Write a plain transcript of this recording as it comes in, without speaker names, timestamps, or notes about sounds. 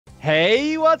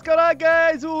Hey, what's going on,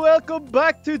 guys? Welcome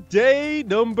back to day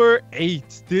number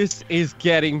 8. This is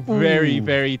getting very, Ooh.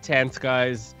 very tense,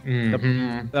 guys.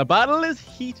 The battle is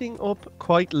heating up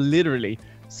quite literally.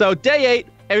 So, day 8,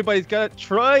 everybody's gonna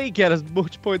try get as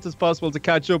much points as possible to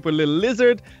catch up with Little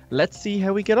Lizard. Let's see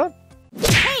how we get on.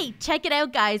 Hey, check it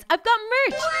out, guys. I've got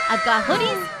merch. I've got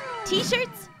hoodies,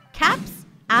 t-shirts, caps,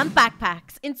 and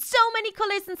backpacks in so many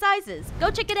colors and sizes. Go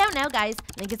check it out now, guys.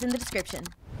 Link is in the description.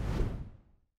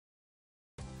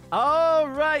 All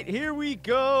right, here we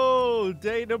go.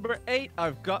 Day number 8.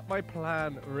 I've got my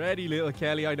plan ready, little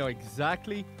Kelly. I know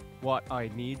exactly what I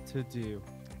need to do.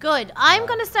 Good. I'm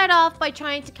going to start off by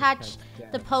trying to catch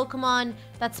the Pokemon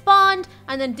that spawned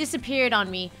and then disappeared on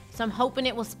me. So I'm hoping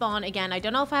it will spawn again. I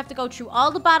don't know if I have to go through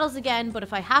all the battles again, but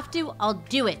if I have to, I'll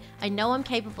do it. I know I'm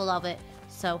capable of it.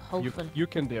 So hopefully. You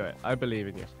can do it. I believe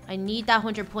in you. I need that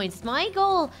 100 points. My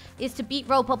goal is to beat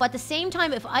Ropo, but at the same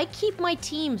time, if I keep my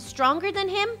team stronger than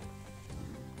him,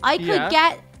 I could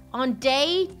get, on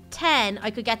day 10,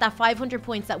 I could get that 500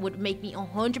 points that would make me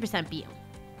 100% beat him.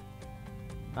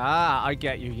 Ah, I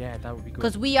get you. Yeah, that would be good.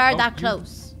 Because we are that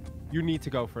close. You need to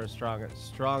go for a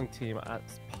strong team as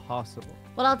possible.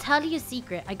 Well, I'll tell you a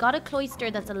secret. I got a Cloyster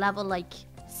that's a level, like,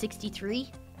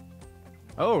 63.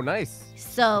 Oh, nice.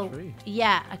 So,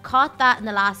 yeah, I caught that in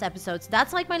the last episode. So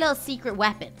that's like my little secret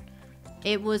weapon.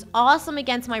 It was awesome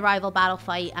against my rival battle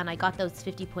fight, and I got those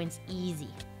 50 points easy.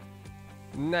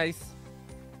 Nice.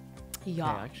 Yeah.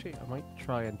 Okay, actually, I might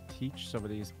try and teach some of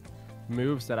these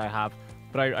moves that I have.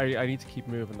 But I need to keep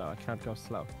moving, though. I can't go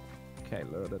slow. Okay.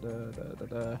 What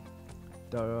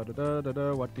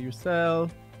do you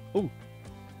sell? Oh.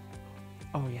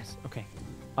 Oh, yes. Okay.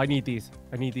 I need these.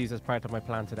 I need these as part of my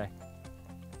plan today.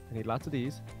 I need lots of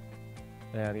these.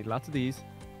 And I need lots of these.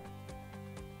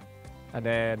 And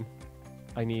then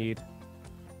I need...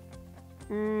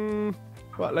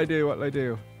 what'll I do? What'll I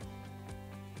do?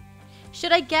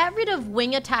 Should I get rid of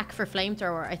Wing Attack for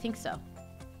Flamethrower? I think so. A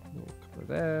couple of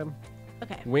them.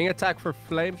 Okay. Wing Attack for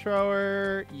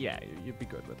Flamethrower. Yeah, you'd be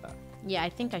good with that. Yeah, I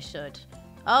think I should.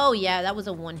 Oh, yeah, that was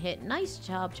a one hit. Nice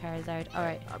job, Charizard. All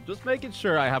right. I'm just making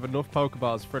sure I have enough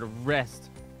Pokeballs for the rest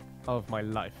of my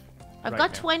life. I've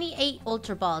got 28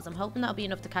 Ultra Balls. I'm hoping that'll be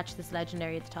enough to catch this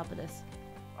Legendary at the top of this.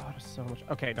 Oh, there's so much.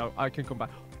 Okay, no, I can come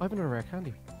back. I have another rare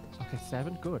candy. Okay,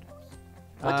 7. Good.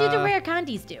 What do the rare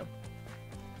candies do?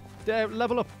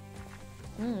 Level up.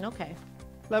 Okay.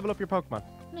 Level up your Pokemon.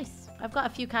 Nice. I've got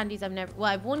a few candies I've never... Well,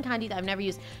 I have one candy that I've never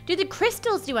used. Do the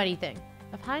crystals do anything?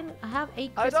 I have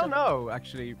 8 crystals. I don't know,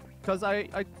 actually. Because I've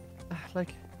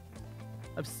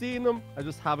seen them. I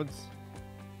just haven't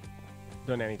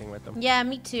done anything with them. Yeah,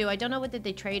 me too. I don't know whether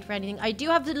they trade for anything. I do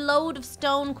have the load of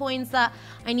stone coins that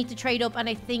I need to trade up. And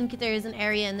I think there's an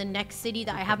area in the next city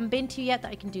that I haven't been to yet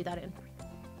that I can do that in.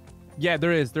 Yeah,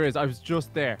 there is. I was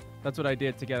just there. That's what I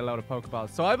did to get a load of Pokeballs.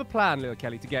 So I have a plan, little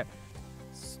Kelly, to get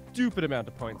stupid amount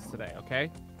of points today, okay?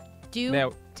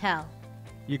 Tell.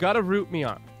 You gotta root me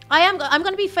on. I'm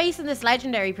going to be facing this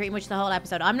Legendary pretty much the whole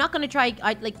episode. I'm not going to try...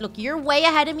 look, you're way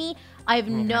ahead of me. I have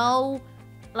no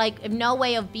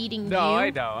way of beating you. No,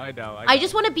 I know. I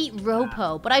just want to beat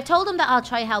Ropo. But I've told him that I'll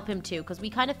try help him too, because we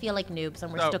kind of feel like noobs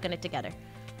and we're stuck in it together.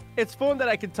 It's fun that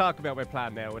I can talk about my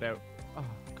plan now without... Oh,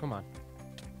 come on.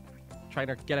 Trying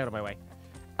to get out of my way.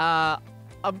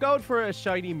 I'm going for a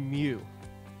shiny Mew.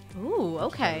 Ooh,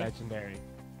 okay. Legendary.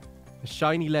 A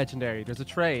shiny Legendary. There's a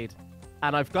trade.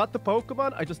 And I've got the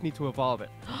Pokemon. I just need to evolve it.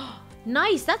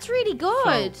 Nice. That's really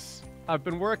good. So, I've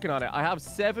been working on it. I have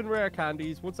 7 rare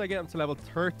candies. Once I get them to level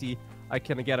 30, I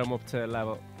can get them up to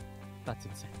level... That's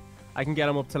insane. I can get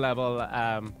him up to level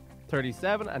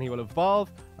 37, and he will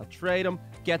evolve. I'll trade him.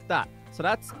 Get that. So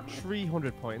that's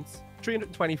 300 points.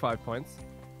 325 points.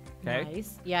 Okay.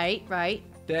 Nice. Yeah, right.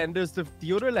 Then there's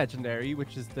the other Legendary,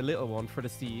 which is the little one for the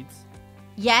seeds.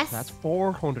 Yes. That's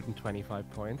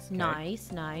 425 points. Okay.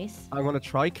 Nice, nice. I'm going to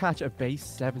try catch a base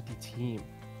 70 team.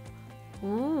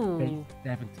 Ooh. Base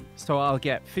 70. So I'll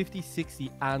get 50,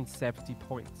 60, and 70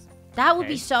 points. That would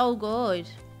be so good.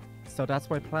 So that's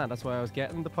my plan. That's why I was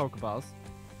getting the Pokeballs.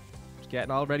 Just getting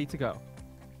all ready to go.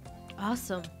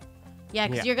 Awesome. Yeah,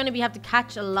 because you're going to have to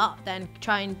catch a lot then.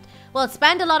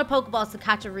 Spend a lot of Pokeballs to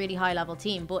catch a really high level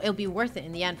team, but it'll be worth it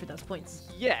in the end for those points.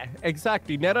 Yeah,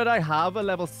 exactly. Now that I have a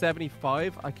level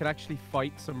 75, I can actually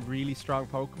fight some really strong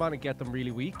Pokemon and get them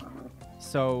really weak.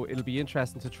 So it'll be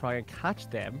interesting to try and catch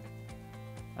them.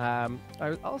 I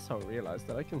also realized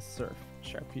that I can surf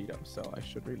Sharpedo, so I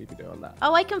should really be doing that.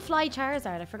 Oh, I can fly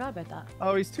Charizard. I forgot about that.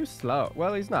 Oh, he's too slow.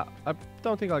 Well, he's not. I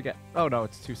don't think I'll get... Oh, no,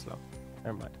 it's too slow.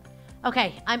 Never mind.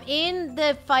 Okay, I'm in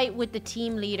the fight with the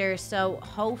team leader, so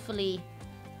hopefully...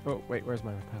 Oh, wait, where's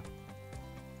my repel?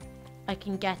 I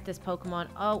can get this Pokemon.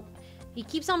 Oh, he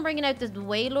keeps on bringing out this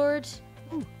Wailord.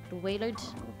 The Wailord.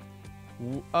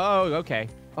 Oh, okay.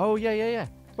 Oh, yeah.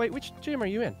 Wait, which gym are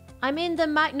you in? I'm in the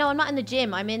No, I'm not in the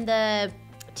gym. I'm in the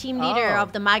team leader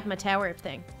of the Magma Tower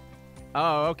thing.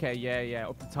 Oh, okay. Yeah.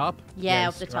 Up the top? Yeah,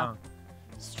 up he's the top.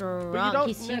 Strong. But you don't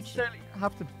He's necessarily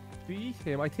have to beat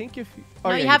him. I think if you...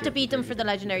 No, you have to beat them for the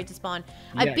legendary to spawn.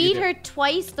 I beat her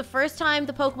twice. The first time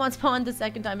the Pokemon spawned, the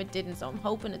second time it didn't. So I'm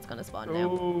hoping it's going to spawn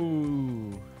now.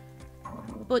 Ooh.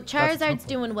 But Charizard's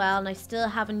doing well, and I still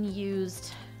haven't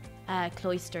used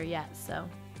Cloyster yet, so...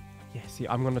 Yeah, see,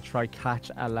 I'm going to try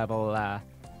catch a level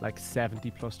like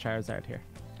 70 plus Charizard here.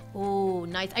 Oh,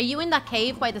 nice. Are you in that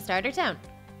cave by the starter town?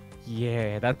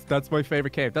 Yeah, that's my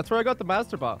favorite cave. That's where I got the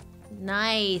Master Ball.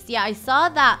 Nice. Yeah, I saw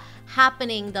that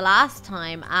happening the last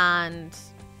time, and...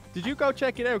 Did you go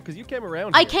check it out? Because you came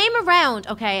around. I came around.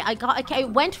 Okay, I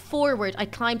went forward. I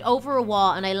climbed over a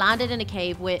wall, and I landed in a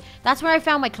cave with... That's where I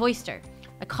found my Cloyster.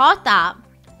 I caught that.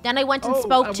 Then I went and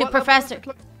spoke to Professor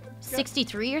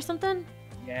 63 or something.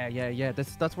 Yeah.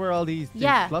 That's where all these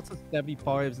lots of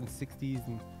 75s and 60s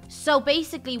and... So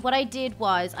basically what I did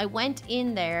was I went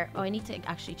in there. Oh, I need to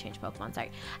actually change Pokemon,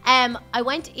 sorry. I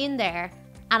went in there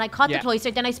and I caught the Cloyster.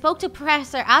 Then I spoke to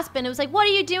Professor Aspen. It was like, what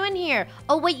are you doing here?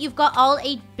 Oh, wait, you've got all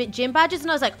 8 gym badges?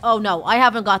 And I was like, oh, no, I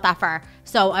haven't got that far.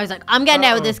 So I was like, I'm getting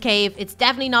out of this cave. It's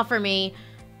definitely not for me.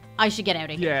 I should get out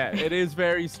of here. Yeah, it is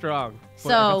very strong. But so,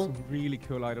 I got some really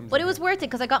cool items. But it was worth it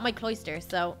because I got my Cloyster,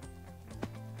 so...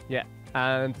 Yeah,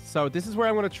 and so this is where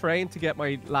I'm going to train to get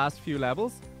my last few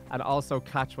levels and also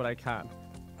catch what I can.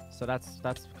 So that's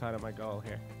kind of my goal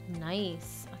here.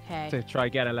 Nice. Okay. To try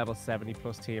get a level 70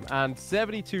 plus team. And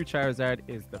 72 Charizard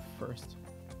is the first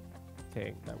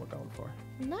thing that we're going for.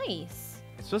 Nice.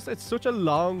 It's such a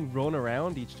long run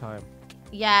around each time.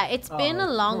 Yeah, it's been a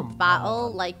long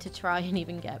battle, like, to try and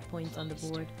even get points on the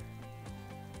board.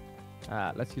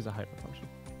 Let's use a Hyper Potion.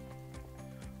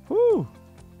 Woo!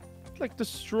 Like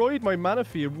destroyed my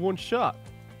Manaphy in one shot.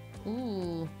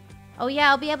 Ooh. Oh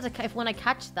yeah, I'll be able to, when I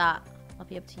catch that, I'll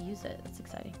be able to use it. That's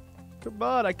exciting. Come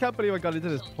on, I can't believe I got into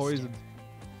this poison.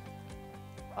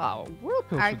 Oh,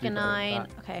 Whirlpool should do better than Arcanine.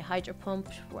 that. Okay, Hydro Pump.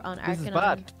 We're on Arcanine. This is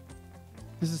bad.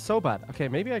 This is so bad. Okay,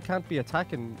 maybe I can't be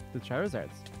attacking the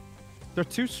Charizards. They're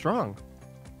too strong.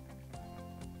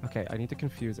 Okay, I need to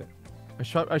confuse it. I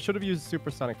should have used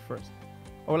Supersonic first.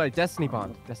 Oh, like Destiny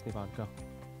Bond. Destiny Bond, go.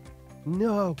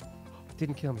 No!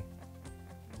 Didn't kill me.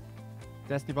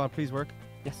 Destiny Bond, please work.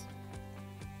 Yes.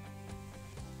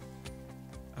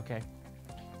 Okay.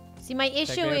 See, my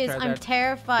issue is I'm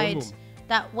terrified Boom.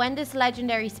 that when this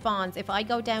legendary spawns, if I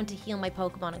go down to heal my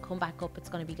Pokemon and come back up, it's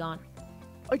going to be gone.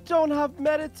 I don't have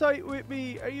Meditite with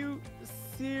me. Are you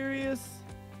serious?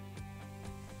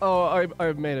 Oh,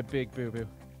 I've made a big boo-boo.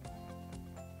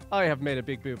 I have made a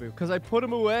big boo-boo because I put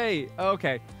him away.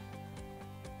 Okay.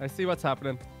 I see what's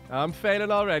happening. I'm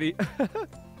failing already.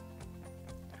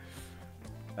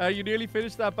 You nearly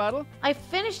finished that battle? I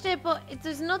finished it, but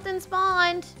there's nothing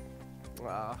spawned.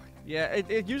 Yeah,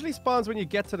 it usually spawns when you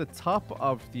get to the top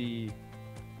of the...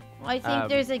 I think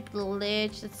there's a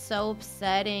glitch that's so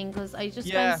upsetting because I just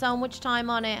spend so much time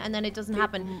on it and then it doesn't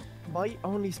happen. Might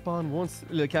only spawn once.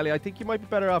 Look, Kelly, I think you might be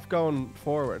better off going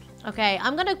forward. Okay,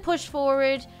 I'm going to push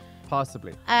forward.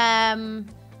 Possibly.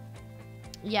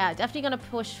 Yeah, definitely going to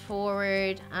push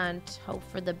forward and hope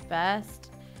for the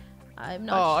best. I'm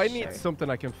not sure. Oh, I need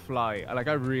something I can fly. Like,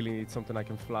 I really need something I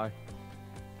can fly.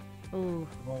 Ooh.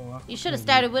 You should have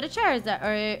started with a Charizard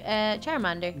or a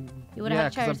Charmander. You would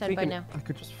have had a Charizard by now. I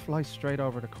could just fly straight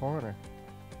over the corner.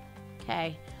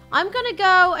 Okay. I'm going to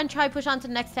go and try push on to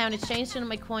the next town. It's changed one of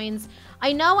my coins.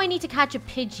 I know I need to catch a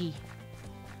Pidgey.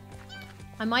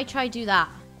 I might try do that.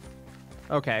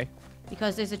 Okay.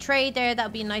 Because there's a trade there. That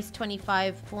would be a nice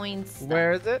 25 points.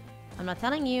 Where is it? I'm not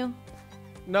telling you.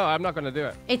 No, I'm not going to do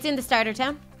it. It's in the starter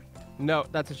town. No,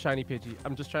 that's a shiny Pidgey.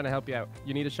 I'm just trying to help you out.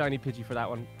 You need a shiny Pidgey for that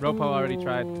one. Ropo already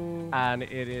tried, and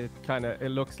it is kind of, it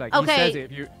looks like, he says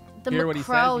it. If you hear what he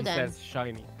says,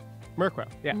 shiny. Murkrow,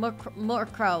 yeah.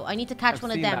 Murkrow. I need to catch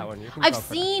one of them. I've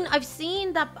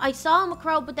seen that. I saw a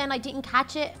Murkrow, but then I didn't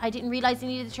catch it. I didn't realize I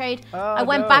needed to trade. I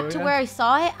went back to where I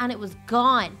saw it, and it was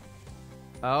gone.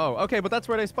 Oh, okay, but that's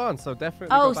where they spawn, so definitely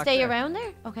go back stay around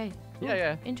there? Okay.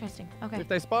 Yeah. Interesting. Okay. If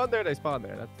they spawn there, they spawn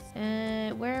there.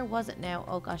 That's... where was it now?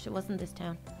 Oh, gosh, it wasn't this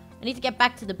town. I need to get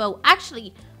back to the boat.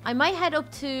 Actually, I might head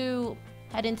into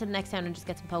the next town and just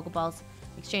get some Pokeballs.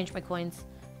 Exchange my coins.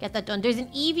 Get that done. There's an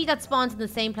Eevee that spawns in the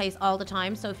same place all the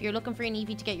time, so if you're looking for an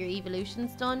Eevee to get your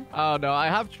evolutions done... Oh, no, I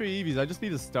have 3 Eevees. I just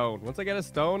need a stone. Once I get a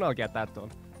stone, I'll get that done.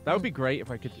 That would be great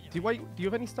if I could... Do you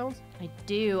have any stones? I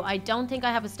do. I don't think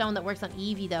I have a stone that works on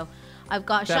Eevee, though. I've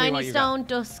got Tell me Shiny what you Stone,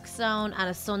 Dusk Stone, and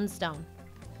a Sunstone.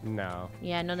 No.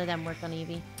 Yeah, none of them work on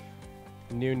Eevee.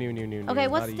 New. Okay,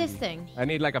 not what's this easy. thing? I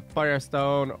need like a Fire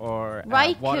Stone or a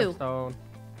Raikou. Water Stone.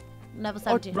 Level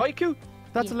Oh, 17. Raikou?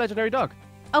 That's a legendary dog.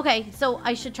 Okay, so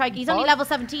I should try. He's only Bug? level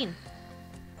 17.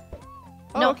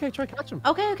 Oh, No. okay, try catch him.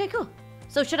 Okay, cool.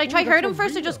 So should I try Ooh, hurt that's him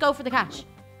first or unreal. just go for the catch?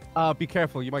 Be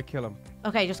careful, you might kill him.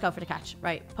 Okay, just go for the catch.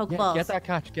 Right, Yeah, Pokeballs.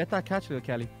 get that catch, little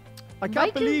Kelly. I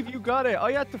can't Raikou? believe you got it.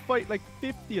 I had to fight like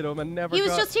 50 of them and never He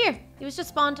was got... just here. He was just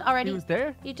spawned already. He was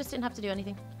there? You just didn't have to do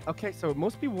anything. Okay, so it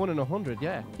must be 1 in 100,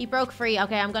 yeah. He broke free.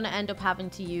 Okay, I'm going to end up having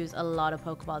to use a lot of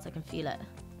Pokeballs. I can feel it.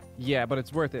 Yeah, but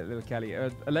it's worth it, little Kelly.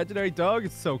 A legendary dog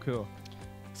is so cool.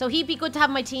 So he'd be good to have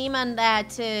in my team and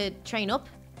to train up.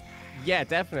 Yeah,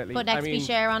 definitely. Put XP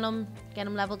share on him. Get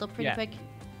him leveled up pretty Yeah. quick.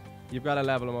 You've got to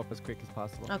level him up as quick as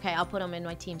possible. Okay, I'll put him in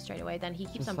my team straight away. Then he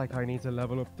keeps Just on... like I need to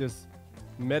level up this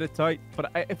Meditite.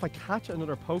 But if I catch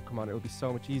another Pokemon, it'll be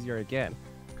so much easier again.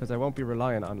 Because I won't be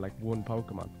relying on like one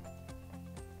Pokemon.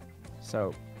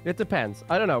 So, it depends.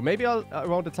 I don't know. Maybe I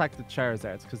won't attack the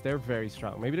Charizards because they're very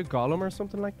strong. Maybe the Golem or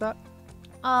something like that.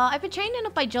 I've been training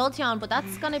up by Jolteon, but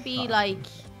that's going to be like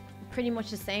pretty much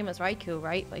the same as Raikou,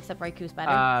 right? Except Raikou's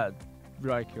better.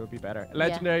 Raikou will be better.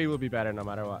 Legendary will be better no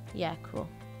matter what. Yeah, cool.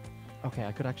 Okay,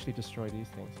 I could actually destroy these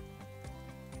things.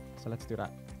 So let's do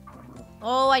that.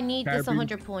 Oh, I need this Carbine.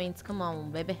 100 points. Come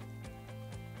on, baby.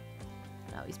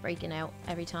 No, he's breaking out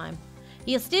every time.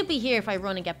 He'll still be here if I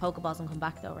run and get Pokeballs and come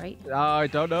back, though, right? I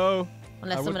don't know.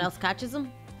 Unless someone wouldn't- else catches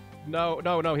him. No,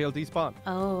 he'll despawn.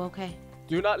 Oh, okay.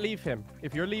 Do not leave him.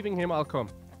 If you're leaving him, I'll come.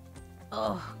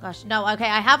 Oh gosh, no. Okay,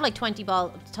 I have like 20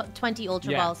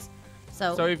 Ultra Yeah. Balls.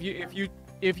 So So if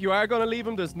you are gonna leave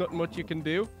him, there's not much you can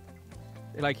do.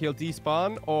 Like he'll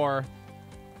despawn, or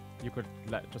you could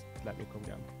just let me come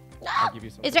down. I'll give you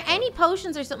some. is there any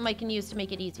potions or something I can use to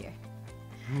make it easier?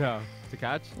 No to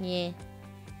catch? Yeah.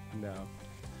 No.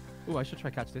 Ooh, I should try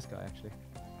catch this guy actually.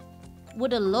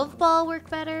 Would a Love Ball work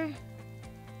better?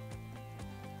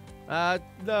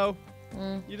 No.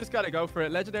 Mm. You just gotta go for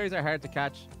it. Legendaries are hard to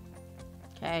catch.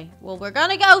 Okay. Well, we're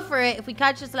gonna go for it. If we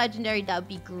catch this legendary, that would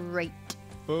be great.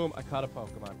 Boom! I caught a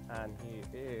Pokemon, and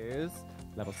he is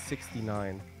level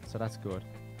 69. So that's good.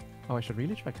 Oh, I should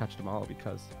really try catch them all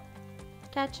because.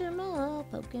 Catch them all,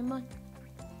 Pokemon.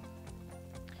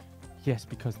 Yes,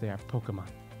 because they are Pokemon.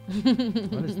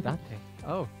 What is that thing?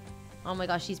 Oh. Oh my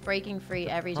gosh, he's breaking free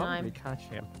every Probably time. catch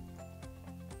him.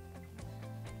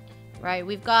 Right,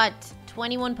 we've got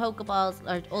 21 Pokeballs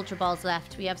or Ultra Balls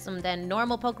left. We have some then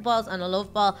normal Pokeballs and a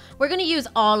Love Ball. We're going to use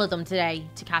all of them today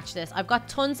to catch this. I've got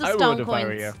tons of I would stone if I were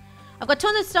coins. you. I've got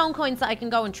tons of stone coins that I can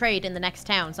go and trade in the next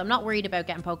town, so I'm not worried about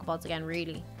getting Pokeballs again,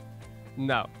 really.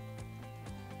 No,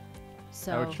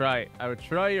 So, I would try. I would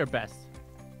try your best.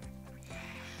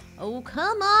 oh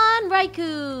come on,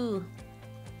 Raikou!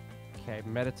 Okay,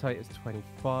 Meditite is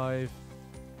 25.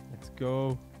 Let's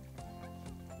go.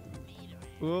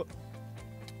 Ooh.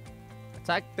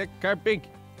 Attack the Carbink.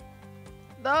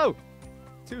 No!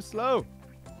 Too slow.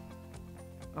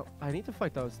 Oh, I need to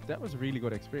fight those. That was a really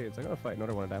good experience. I'm gonna fight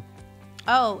another one of them.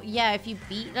 Oh yeah, if you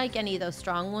beat like any of those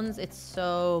strong ones, it's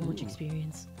so much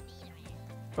experience.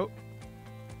 Oh.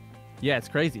 Yeah, it's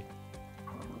crazy.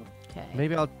 Okay.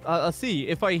 Maybe I'll see.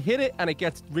 If I hit it and it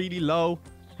gets really low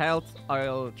health,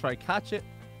 I'll try catch it.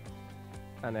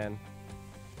 And then,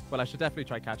 well, I should definitely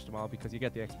try catch them all because you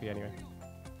get the XP anyway.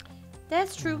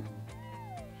 That's true.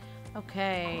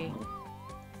 Okay.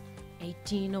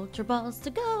 18 Ultra Balls to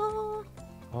go.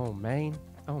 Oh, man.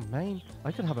 Oh, man.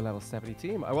 I could have a level 70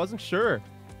 team. I wasn't sure.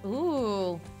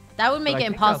 Ooh. That would make I it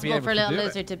think I'll be impossible able for to Little do it.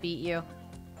 Lizard to beat you.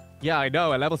 Yeah, I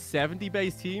know. A level 70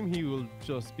 base team, he will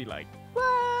just be like,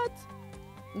 what?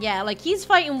 Yeah, like he's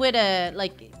fighting with a,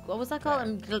 like, what was that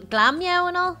called? Glammeow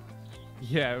and all?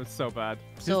 Yeah, it was so bad.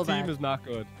 His So team bad. is not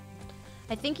good.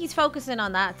 I think he's focusing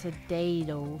on that today,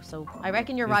 though. So I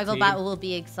reckon your His rival team? battle will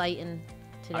be exciting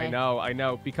today. I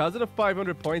know. Because of the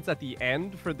 500 points at the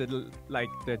end for the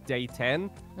day 10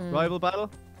 rival battle.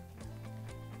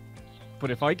 But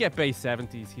if I get base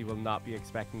 70s, he will not be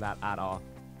expecting that at all.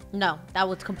 No, that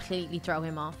would completely throw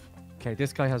him off. Okay,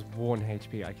 this guy has 1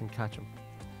 HP. I can catch him.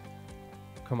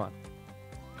 Come on.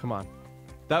 Come on.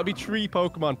 That would be 3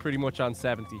 Pokemon pretty much on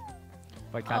 70.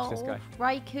 If I catch this guy.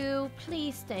 Raikou,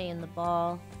 please stay in the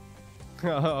ball.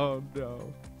 Oh,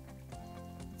 no.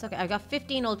 It's okay. I got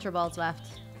 15 Ultra Balls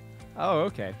left. Oh,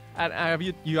 okay. And have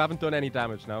you haven't done any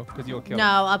damage now? Because you'll kill him.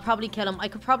 No, I'll probably kill him. I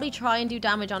could probably try and do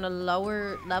damage on a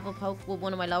lower level with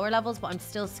one of my lower levels, but I'm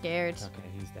still scared. Okay,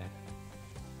 he's dead.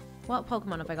 What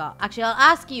Pokemon have I got? Actually, I'll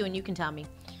ask you and you can tell me.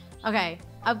 Okay,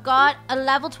 I've got a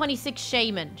level 26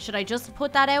 shaman. Should I just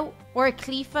put that out? Or a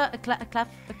Clefa? Clef?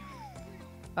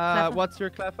 What's your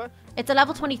Cleffa? It's a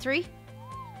level 23.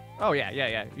 Oh, yeah.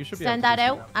 You should be Send able to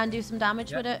that do out and do some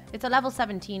damage with it. It's a level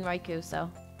 17 Raikou,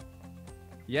 so.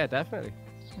 Yeah, definitely.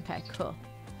 Okay, cool.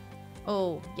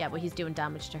 Oh, yeah, but he's doing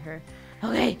damage to her.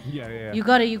 Okay. Yeah. You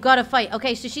gotta fight.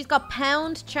 Okay, so she's got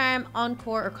Pound, Charm,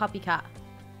 Encore, or Copycat.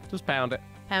 Just pound it.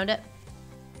 Pound it.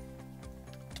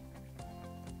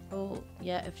 Oh,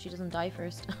 yeah, if she doesn't die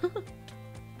first.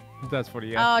 That's funny,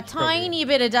 yeah. Oh, tiny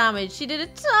bit of damage. She did a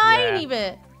tiny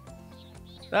bit.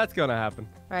 That's gonna happen.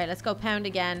 All right, let's go Pound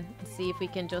again and see if we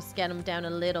can just get him down a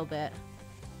little bit.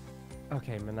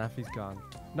 Okay, Manafi's gone.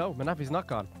 No, Manafi's not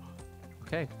gone.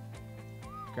 Okay.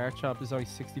 Garchomp is only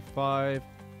 65.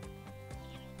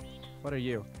 What are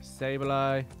you?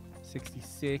 Sableye,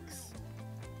 66.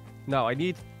 No, I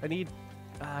need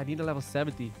a level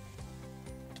 70.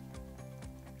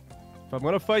 If I'm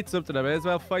gonna fight something, I may as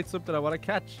well fight something I want to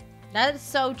catch. That is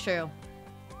so true.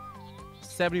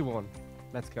 71.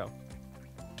 Let's go.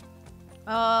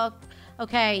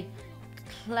 Okay.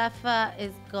 Cleffa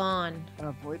is gone.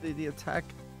 Avoid the attack.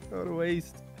 Go to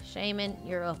waste. Shaman,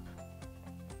 you're up.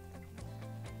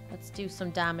 Let's do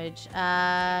some damage.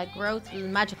 Growth,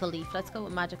 Magical Leaf. Let's go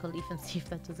with Magical Leaf and see if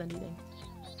that does anything.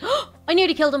 I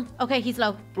nearly killed him. Okay, he's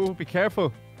low. Oh, be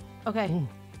careful. Okay. Ooh.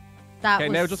 That Okay,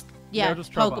 was... now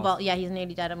just throw Pokeball. balls. Yeah, he's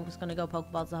nearly dead. I'm just gonna go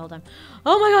Pokeballs the whole time.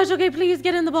 Oh my gosh, okay, please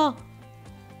get in the ball.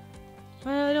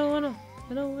 I don't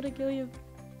wanna kill you.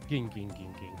 Ging.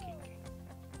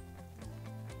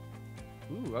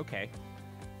 Ooh, okay.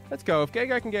 Let's go. If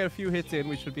Gengar can get a few hits in,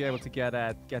 we should be able to get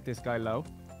this guy low.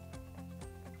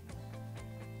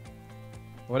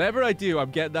 Whatever I do,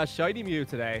 I'm getting that shiny Mew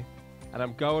today, and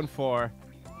I'm going for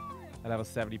a level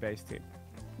 70 base team.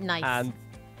 Nice. And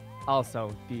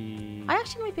also the... I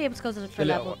actually might be able to go to for The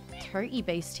little level 30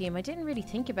 base team. I didn't really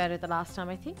think about it the last time.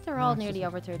 I think they're all nearly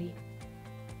over 30.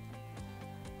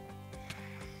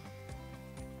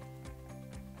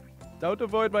 Don't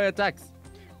avoid my attacks.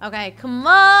 Okay, come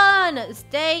on!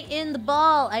 Stay in the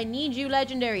ball. I need you,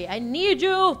 Legendary. I need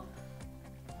you!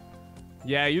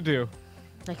 Yeah, you do.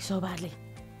 Like, so badly.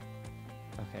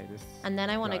 Okay, this... And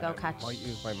then I want to No, go catch I might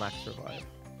use my max revive.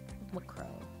 Macro.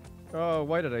 Oh,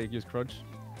 why did I use Crunch?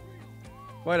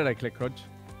 Why did I click Crunch?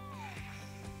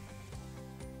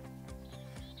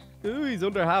 Ooh, he's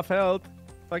under half health.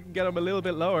 If I can get him a little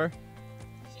bit lower,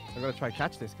 I'm gonna try and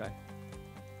catch this guy.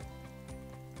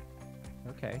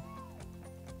 Okay.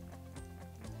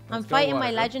 I'm Let's go, fighting my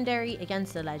whatever. Legendary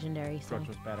against the Legendary, so... Crunch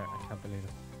was better. I can't believe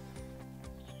it.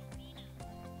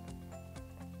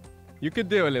 You could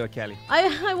do a little Kelly.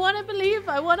 I want to believe.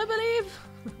 I want to believe.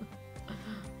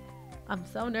 I'm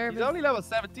so nervous. He's only level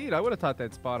 17. I would have thought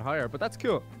they'd spawn higher, but that's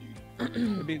cool.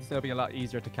 It means they'll be a lot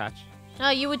easier to catch. Oh,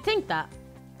 you would think that.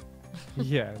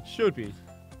 Yeah, it should be.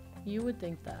 You would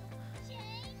think that.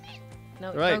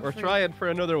 No, Right, go we're for- trying for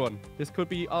another one. This could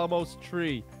be almost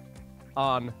 3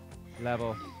 on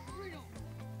level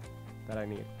that I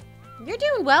need. You're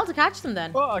doing well to catch them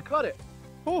then. Oh, I caught it.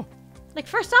 Oh, Like,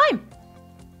 first time.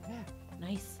 yeah,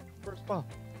 Nice. first ball.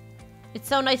 It's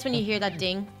so nice when you hear that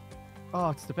ding. Oh,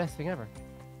 it's the best thing ever.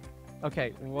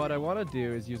 Okay, what I want to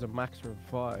do is use a max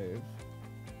revive.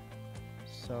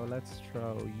 So let's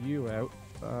throw you out.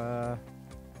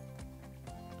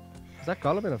 Is that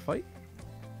Golem in a fight?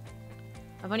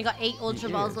 I've only got 8 Ultra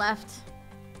Balls is. left.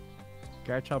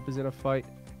 Garchomp is in a fight.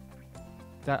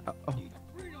 That. Oh.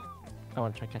 I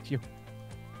want to try catch you.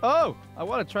 Oh! I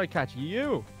want to try catch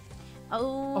you!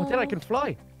 Oh. Oh, then I can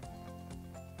fly!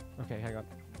 Okay, hang on.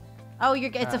 Oh,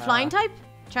 it's a flying type?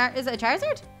 Is it a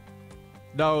Charizard?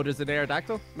 No, there's an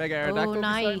Aerodactyl. Mega Aerodactyl. Oh,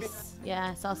 beside me. nice.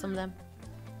 Yeah, I saw some of them.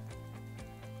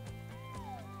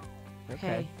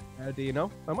 Okay.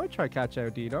 Dino. I might try catch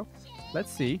out Dino.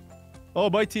 Let's see. Oh,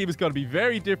 my team is going to be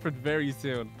very different very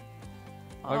soon.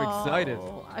 I'm excited.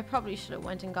 Oh, I probably should have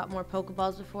went and got more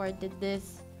Pokeballs before I did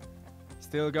this.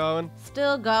 Still going.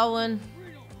 Still going.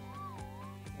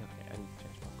 Okay, I need to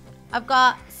change Pokemon. I've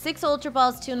got 6 Ultra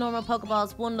Balls, 2 normal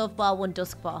Pokeballs, 1 Love Ball, 1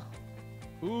 Dusk Ball.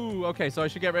 Ooh, okay, so I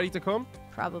should get ready to come?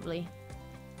 Probably.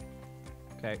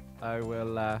 Okay, I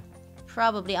will,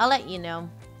 Probably. I'll let you know.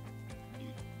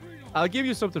 I'll give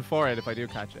you something for it if I do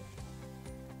catch it.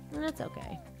 That's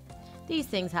okay. These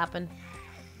things happen.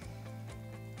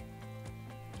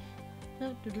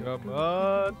 Come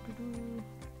on.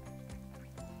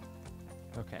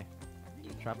 Okay.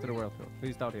 Trapped in a whirlpool.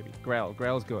 Please don't hit me. Growl.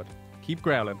 Growl's good. Keep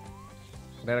growling.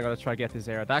 And then I'm going to try to get this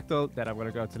Aerodactyl. Then I'm going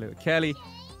to go to little Kelly.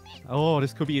 Oh,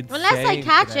 this could be insane. Unless I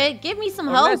catch today. it, give me some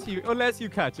Unless hope. Unless you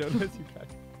catch it. Unless you catch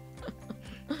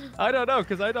it. I don't know,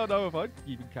 because I don't know if I can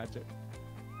even catch it.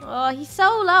 Oh, he's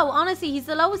so low. Honestly, he's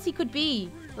the lowest he could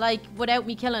be. Like, without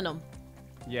me killing him.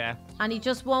 Yeah. And he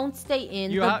just won't stay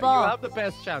in You the ball. You have the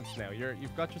best chance now.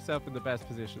 You've got yourself in the best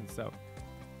position, so.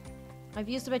 I've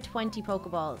used about 20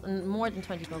 Pokeballs. And more than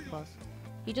 20 Pokeballs.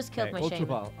 He just killed my Ultra Shaman.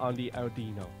 Ball on the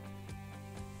Audino.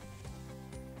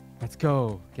 Let's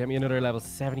go. Get me another level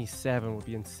 77 would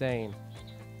be insane.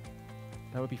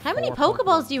 That would be How many 4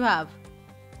 Pokeballs do you have?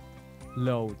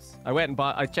 Loads. I went and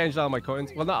bought. I changed all my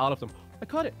coins. Well, not all of them. I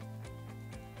caught it.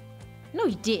 No,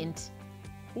 you didn't.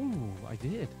 Ooh, I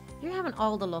did. You're having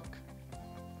all the luck.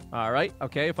 All right.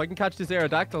 Okay. If I can catch this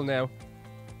Aerodactyl now,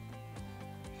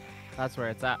 that's where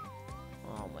it's at.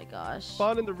 Oh my gosh.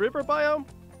 Spawn in the river biome.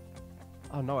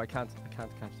 Oh no, I can't. I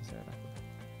can't catch this Aerodactyl.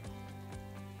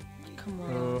 Come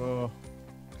on. Oh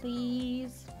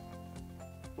Please.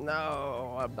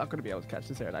 no, I'm not gonna be able to catch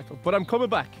this Aerodactyl. But I'm coming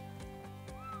back.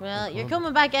 Well, you're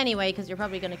coming back anyway because you're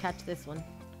probably going to catch this one.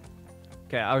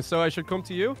 Okay. So I should come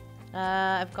to you.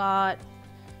 I've got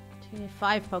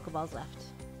 5 Pokeballs left.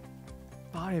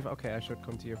 5. Okay, I should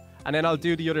come to you, and then I'll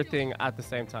do the other thing at the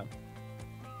same time.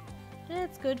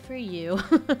 It's good for you.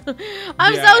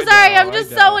 I'm Yeah, so sorry. I'm I just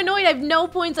know. so annoyed. I've no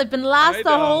points. I've been last I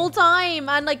the know. whole time,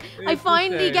 and like I It's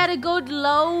finally insane. get a good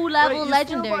low level Wait, you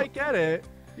legendary. still might get it.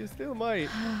 You still might.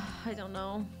 I don't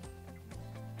know.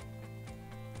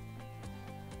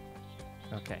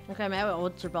 Okay. Okay, I'm out of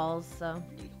Ultra Balls, so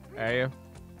Are you?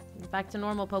 back to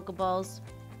normal Pokeballs.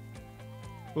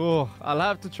 Oh, I'll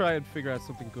have to try and figure out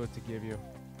something good to give you.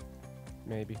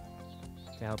 Maybe.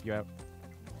 To help you out.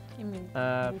 I mean,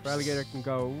 Alligator can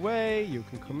go away. You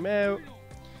can come out.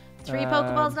 3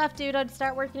 Pokeballs left, dude. I'd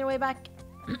start working your way back.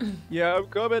 Yeah, I'm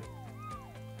coming.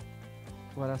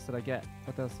 What else did I get?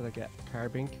 What else did I get?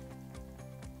 Carbink.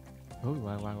 Oh,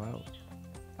 wow, wow, wow.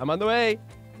 I'm on the way.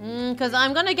 Because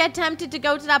I'm going to get tempted to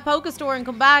go to that Pokestore and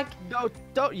come back. No,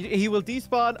 don't. He will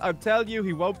despawn. I'm telling you,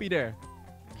 he won't be there.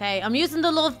 Okay, I'm using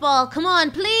the Love Ball. Come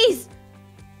on, please.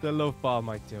 The love ball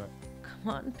might do it. Come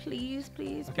on, please,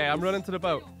 please. Okay, I'm please. running to the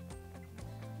boat.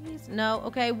 Please. No,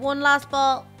 okay, one last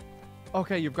ball.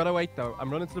 Okay, you've got to wait though.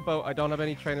 I'm running to the boat. I don't have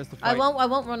any trainers to fight. I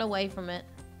won't run away from it.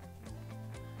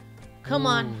 Come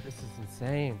on. Ooh, this is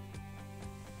insane.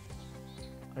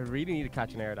 I really need to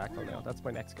catch an Aerodactyl now. That's my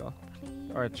next goal.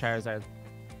 Please. Or a Charizard.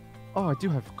 Oh, I do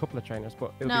have a couple of trainers,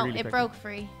 but it'll No, be really it quick. broke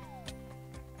free.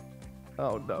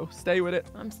 Oh no, stay with it.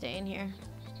 I'm staying here.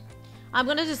 I'm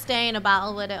gonna just stay in a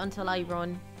battle with it until I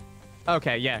run.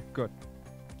 Okay, yeah, good.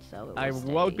 So it I will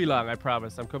won't stay. be long, I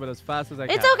promise. I'm coming as fast as I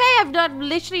can. It's okay. I've got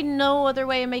literally no other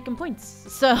way of making points.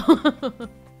 So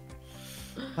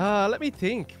Let me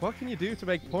think. What can you do to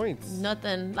make points?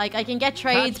 nothing. Like I can get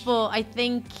trades, Catch. but I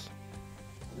think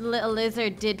Little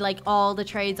Lizard did like all the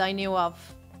trades I knew of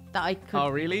that I could. Oh,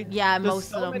 really? Yeah, There's most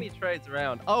so of them. many trades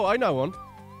around. Oh, I know one.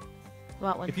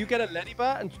 What one? If you get a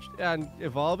Ledybat and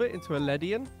evolve it into a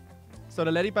Ledian, so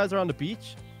the Ledybats are on the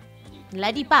beach.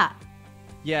 Lady Bat.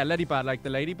 Yeah, Ledybat, like the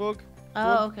ladybug.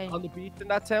 Oh, one okay. On the beach in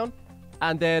that town.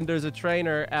 And then there's a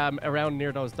trainer around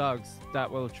near those dogs that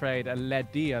will trade a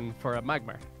Ledian for a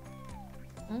Magmar.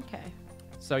 Okay.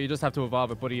 So you just have to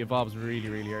evolve it, but he evolves really,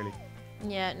 really early.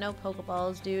 Yeah, no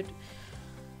Pokeballs, dude.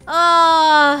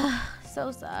 Oh,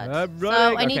 so sad. I'm So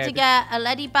running. I need Okay, to get a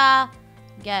Ledyba,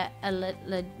 get a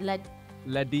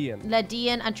Ledian.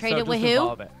 Ledian, and trade So it with just who?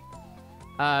 evolve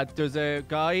it. There's a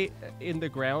guy in the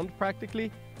ground,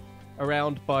 practically,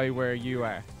 around by where you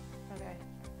are. Okay.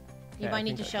 You Okay, might I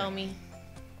need to think I show can. me.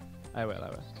 I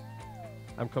will.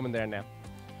 I'm coming there now.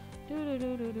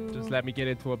 Do-do-do-do-do. Just let me get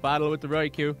into a battle with the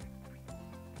Raikou.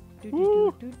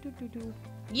 Do-do-do-do-do-do.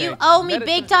 You Okay, owe me let it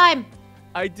big just- time.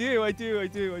 I do.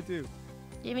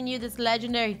 Giving you this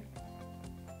legendary.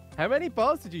 How many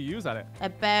balls did you use at it?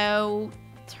 About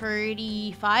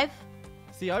 35.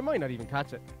 See, I might not even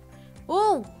catch it.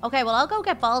 Ooh. Okay, well, I'll go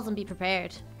get balls and be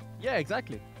prepared. Yeah,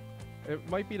 exactly. It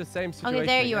might be the same situation. Okay,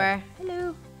 there you again. are.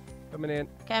 Hello. Coming in,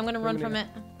 Okay, I'm going to run Coming from in.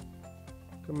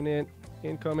 it. coming in,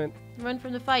 incoming. Run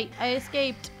from the fight. I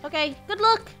escaped. Okay, good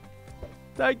luck.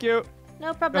 Thank you.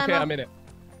 No problem. Okay, I'm in it.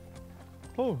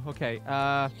 Oh, okay.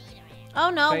 Oh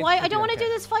no, Thanks why? for I don't want to being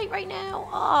do this fight right now.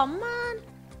 Oh man.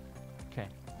 Okay.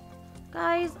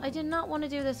 Guys, I did not want to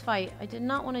do this fight. I did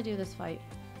not want to do this fight.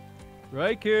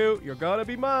 Raikou, you're gonna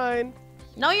be mine.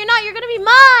 No, you're not. You're going to be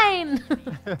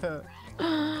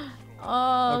mine.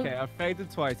 Oh. Okay, I've fainted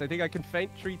twice. I think I can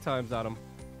faint 3 times on him.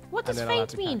 What and does then I'll have faint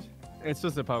to mean? catch. It's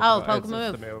just a Pokemon. Oh, It's Pokemon just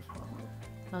move. a move.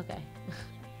 Okay.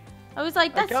 I was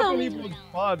like, I that's can't so believe mean. one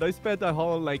spawned. I spent a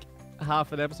whole like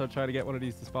half an episode trying to get one of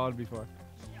these to spawn before.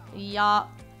 Yeah.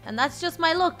 And that's just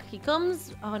my luck. He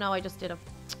comes. Oh no, I just did a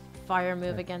fire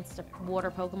move Okay. against a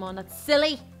water Pokemon. That's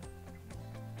silly.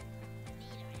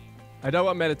 I don't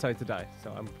want Meditite to die,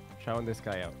 so I'm throwing this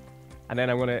guy out. And then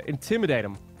I'm going to intimidate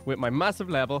him with my massive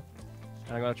level.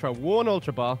 And I'm going to throw one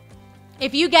Ultra Ball.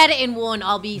 If you get it in one,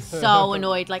 I'll be so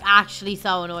annoyed. Like, actually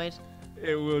so annoyed.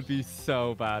 It would be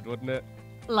so bad, wouldn't it?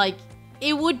 Like,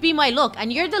 it would be my luck.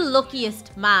 And you're the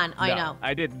luckiest man I know.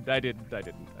 I didn't.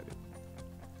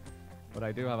 But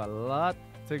I do have a lot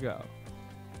to go.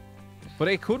 But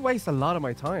it could waste a lot of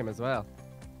my time as well.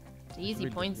 It's easy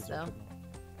points, though.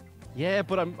 Yeah,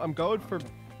 but I'm going for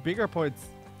bigger points.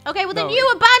 Okay, well, then you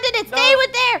abandon it. Stay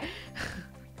with there.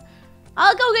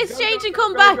 I'll go exchange and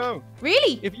come back.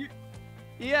 Really? If you...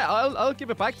 Yeah, I'll give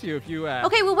it back to you if you...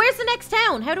 Okay, well, where's the next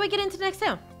town? How do I get into the next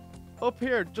town? Up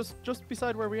here, just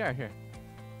beside where we are here.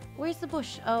 Where's the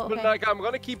bush? Oh, okay. But, like, I'm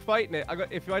going to keep fighting it.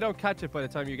 If I don't catch it by the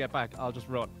time you get back, I'll just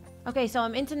run. Okay, so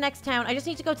I'm into the next town. I just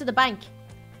need to go to the bank.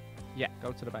 Yeah,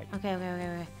 go to the bank. Okay.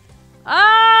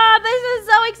 Ah, this is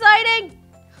so exciting.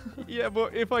 Yeah,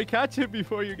 but if I catch it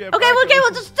before you get back... Okay,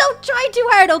 well, just don't try too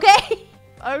hard, okay?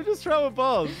 I'm just throwing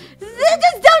balls.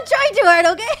 Just don't try too hard,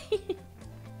 okay?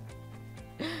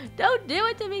 Don't do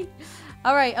it to me.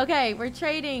 All right, okay. We're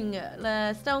trading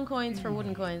stone coins for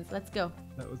wooden coins. Let's go.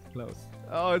 That was close.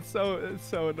 Oh, it's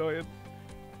so annoying.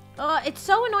 Oh, it's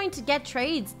so annoying to get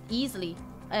trades easily.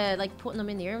 Like putting them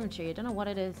in the inventory. I don't know what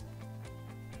it is.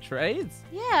 Trades?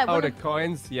 Yeah. Oh, the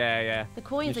coins? Yeah. The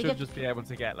coins. You should just be able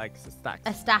to get like stacks.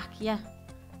 A stack, yeah.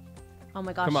 Oh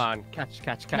my gosh. Come on, catch.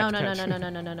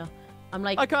 No. I'm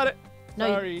like... I caught it. No,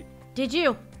 sorry. Did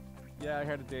you? Yeah, I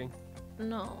heard a ding.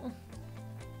 No.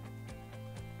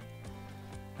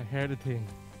 I heard a ding.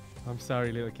 I'm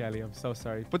sorry, little Kelly. I'm so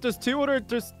sorry. But there's two other...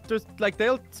 There's like,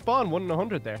 they'll spawn 1 in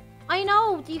 100 there. I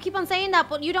know. You keep on saying that,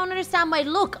 but you don't understand my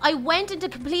luck. I went into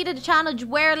completed a challenge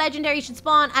where a legendary should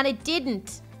spawn, and it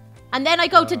didn't. And then I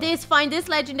go to this, find this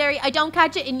legendary. I don't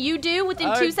catch it, and you do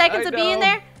within 2 seconds of being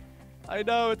there. I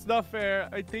know. It's not fair.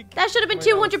 I think... That should have been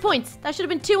 200 points. That should have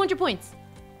been 200 points.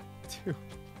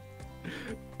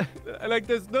 Like,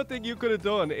 there's nothing you could have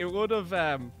done. It would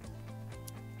have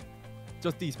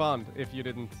just despawned if you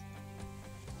didn't...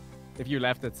 If you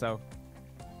left it so.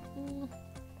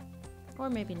 Or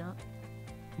maybe not.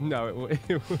 No, it would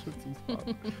have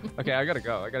despawned. Okay, I gotta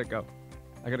go. I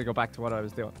gotta go back to what I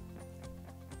was doing.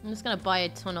 I'm just gonna buy a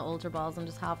ton of Ultra Balls and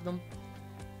just have them.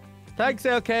 Thanks,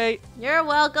 LK. You're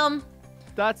welcome.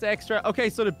 That's extra. Okay,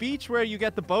 so the beach where you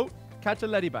get the boat, catch a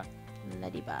Ladybug.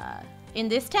 Ladybug. In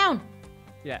this town?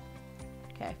 Yeah.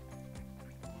 Okay.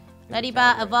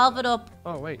 Ladybug, evolve it up.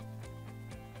 Oh, wait.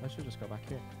 I should just go back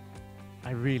here.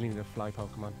 I really need a fly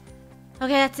Pokemon.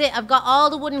 Okay, that's it. I've got all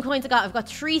the wooden coins I got. I've got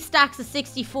 3 stacks of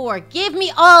 64. Give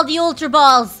me all the Ultra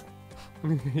Balls.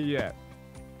 Yeah.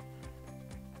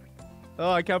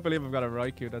 Oh, I can't believe I've got a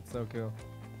Raikou. That's so cool.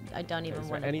 I don't even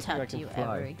want to talk to you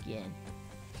ever again.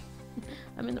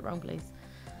 I'm in the wrong place.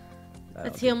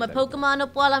 Let's heal my Pokemon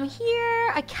up while I'm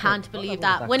here. I can't believe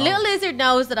that. When Little Lizard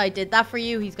knows that I did that for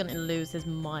you, he's going to lose his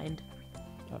mind.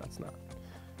 Oh, that's not.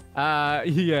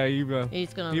 Yeah, he will.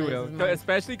 He's going to lose his mind.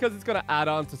 Especially because it's going to add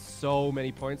on to so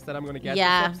many points that I'm going to get this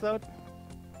episode.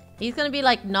 He's going to be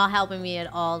like not helping me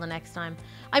at all the next time.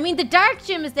 I mean, the Dark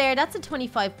Gym is there. That's at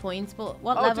 25 points. But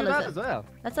what level is it? As well.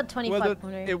 That's at 25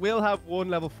 points. It will have one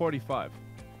level 45.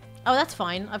 Oh, that's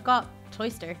fine. I've got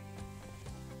Toyster.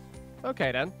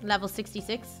 Okay, then. Level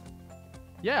 66.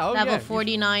 Yeah, level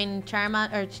 49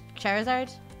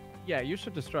 Charizard. Yeah, you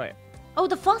should destroy it. Oh,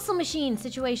 the fossil machine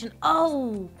situation.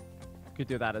 Oh. Could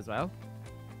do that as well.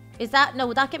 Is that... No,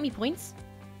 would that get me points?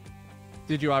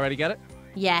 Did you already get it?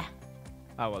 Yeah.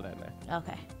 Oh, well then.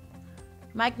 Okay.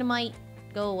 Magnemite,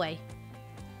 go away.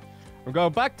 I'm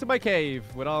going back to my cave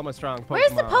with all my strong Pokemon.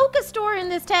 Where's the Poke Store in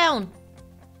this town?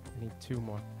 I need 2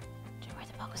 more. Do you know where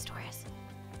the Poke Store is?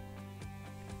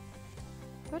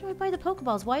 Where do I buy the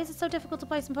Pokeballs? Why is it so difficult to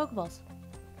buy some Pokeballs?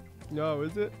 No,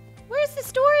 is it? Where's the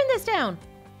store in this town?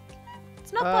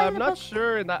 It's not buying I'm not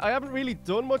sure in that. I haven't really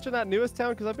done much in that newest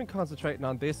town because I've been concentrating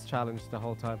on this challenge the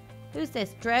whole time. Who's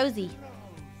this? Drowsy.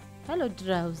 Hello,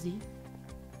 Drowsy.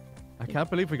 I can't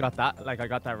believe we got that. Like, I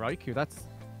got that Raikou. That's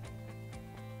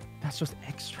just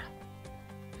extra.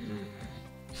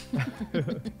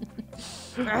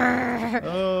 Honestly,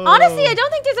 I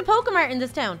don't think there's a Pokemart in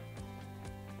this town.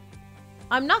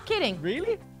 I'm not kidding.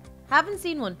 Really? Haven't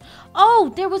seen one.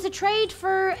 Oh, there was a trade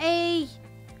for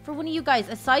one of you guys.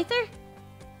 A Scyther?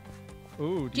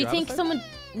 Ooh, do you think someone...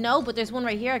 No, but there's one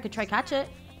right here. I could try catch it.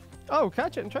 Oh,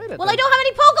 catch it and trade it. Well, then. I don't have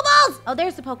any Pokeballs! Oh,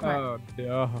 there's the Pokemart. Oh,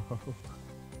 no.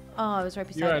 Oh, I was right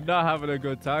beside it. You're not having a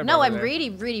good time. No, I'm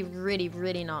really, really, really,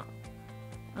 really not.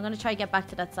 I'm going to try to get back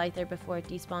to that Scyther before it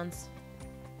despawns.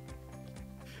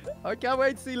 I can't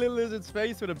wait to see Little Lizard's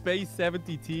face with a base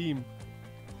 70 team.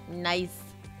 Nice.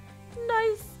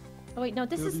 Nice. Oh, wait, no,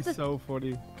 this It'll is be the... so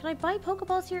funny. Can I buy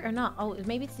Pokeballs here or not? Oh,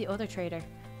 maybe it's the other trader.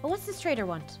 Oh, what's this trader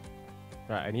want?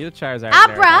 Right, I need a Charizard.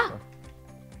 Abra!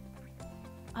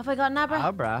 Have I got an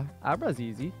Abra? Abra's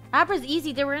easy. Abra's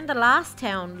easy. They were in the last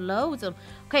town. Loads of them.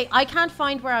 Okay, I can't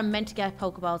find where I'm meant to get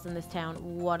Pokeballs in this town.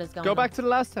 What is going on? Go back to the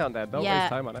last town then. Don't waste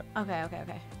time on it. Okay, okay,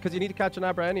 okay. Because you need to catch an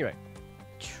Abra anyway.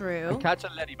 True. And catch a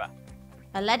Lediba.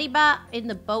 A Lediba in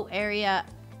the boat area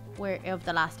of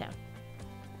the last town.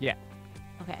 Yeah.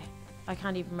 Okay. I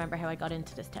can't even remember how I got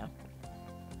into this town.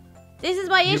 This is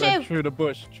my You issue. went through the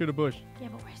bush. Through the bush. Yeah,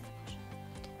 but where's the bush?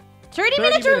 30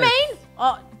 minutes remain?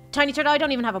 Oh, Tiny Turtle, I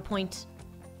don't even have a point.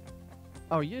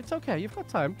 Oh, yeah, it's okay. You've got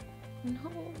time. No.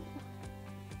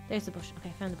 There's the bush.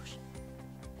 Okay, found the bush.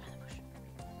 Found the bush.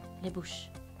 The bush.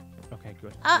 Okay,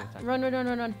 good. Ah, run, run, run,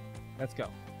 run, run. Let's go.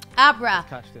 Abra.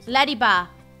 Catch this. Lediba.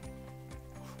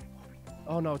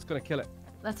 Oh no, it's gonna kill it.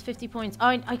 That's 50 points. Oh,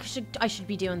 I should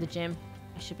be doing the gym.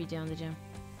 I should be doing the gym.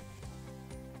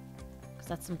 Because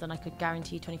that's something I could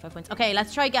guarantee 25 points. Okay,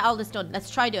 let's try get all this done. Let's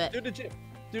try do it. Do the gym.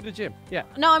 Do the gym. Yeah.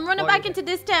 No, I'm running back into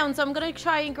this town, so I'm going to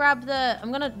try and grab the...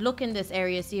 I'm going to look in this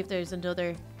area, see if there's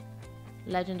another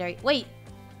legendary... Wait.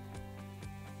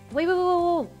 Wait.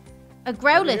 A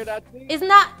Growlithe.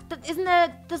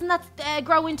 Doesn't that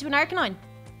grow into an Arcanine?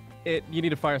 You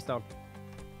need a Firestone.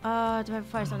 Do I have a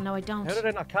Firestone? No, I don't. How did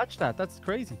I not catch that? That's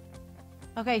crazy.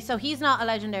 Okay, so he's not a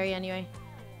legendary anyway.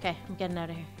 Okay, I'm getting out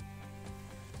of here.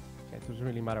 Okay, it doesn't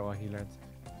really matter what he learns.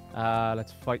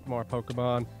 Let's fight more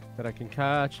Pokemon that I can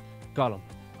catch. Golem.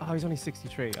 Oh, he's only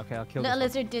 63. Okay, I'll kill Little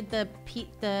this Lizard did the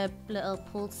little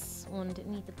pulse one.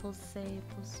 Didn't need the pulse save.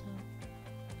 Pulse.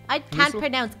 I can't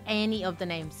pronounce any of the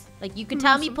names. Like, you can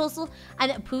tell me Puzzle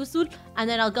and Puzzle, and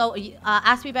then I'll go,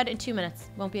 ask me about it in 2 minutes.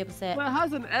 Won't be able to say it. Well, it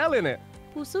has an L in it.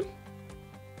 Puzzle?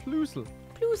 Plusel.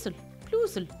 Plusel.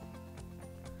 Plusel.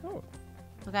 Oh.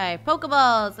 Okay,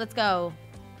 Pokeballs. Let's go.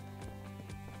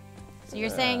 So you're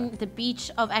saying the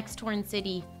beach of Extorn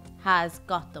City has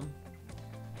got them?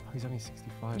 Oh, he's only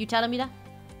 65. You telling me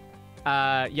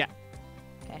that? Yeah.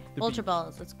 Okay. The Ultra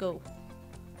Balls. Let's go.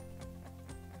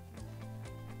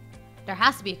 There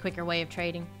has to be a quicker way of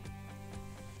trading.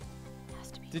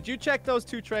 Has to be. Did you check those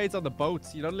 2 trades on the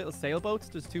boats? You know the little sailboats?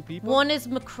 There's 2 people. One is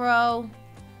Macro.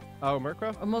 Oh,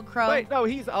 Murkrow? Or Mukro. Wait, no,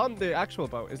 he's on the actual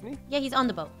boat, isn't he? Yeah, he's on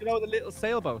the boat. You know the little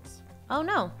sailboats? Oh,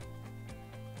 no.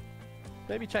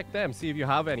 Maybe check them, see if you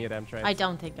have any of them trades. I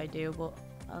don't think I do, but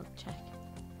I'll check.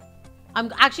 I'm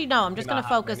just going to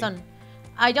focus on...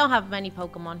 I don't have many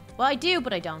Pokemon. Well, I do,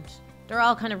 but I don't. They're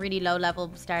all kind of really low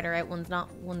level starter out ones,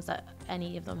 not ones that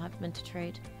any of them have meant to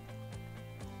trade.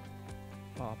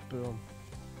 Oh, boom.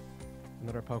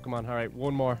 Another Pokemon. All right,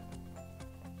 one more.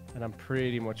 And I'm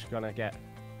pretty much going to get...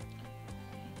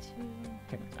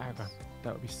 Okay, Argon.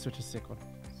 That would be such a sick one.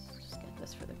 Let's just get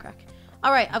this for the crack.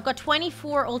 All right, I've got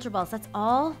 24 Ultra Balls. That's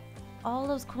all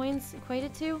those coins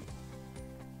equated to?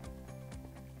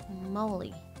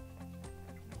 Moly.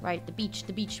 Right, the beach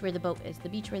where the boat is. The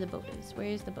beach where the boat is. Where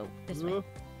is the boat? This way.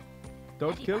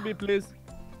 Don't kill me, please.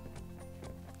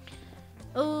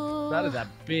 Oh. That is a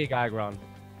big Aggron.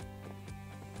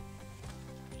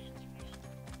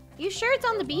 You sure it's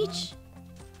on the beach?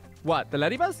 What, the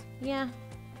Ledibuzz? Yeah.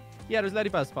 Yeah, there's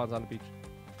Ledibuzz spawns on the beach.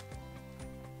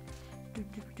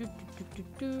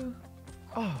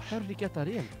 Oh, how did he get that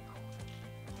in?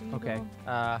 Okay.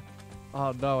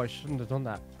 Oh no, I shouldn't have done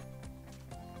that.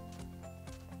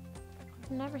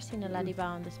 I've never seen a Lediba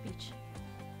on this beach.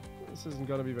 This isn't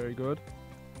gonna be very good.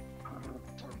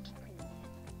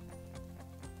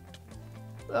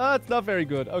 It's not very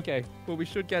good. Okay, but we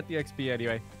should get the XP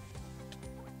anyway.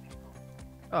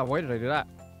 Oh, why did I do that?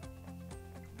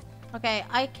 Okay,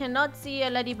 I cannot see a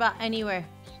Lediba anywhere.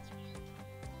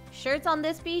 Sure it's on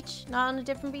this beach, not on a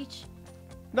different beach?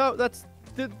 No, that's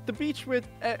the beach with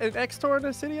an Extor in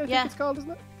the city, I think it's called,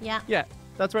 isn't it? Yeah. Yeah,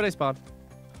 that's where they spawn.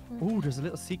 Ooh, there's a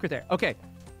little secret there. Okay,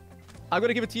 I'm going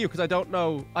to give it to you because I don't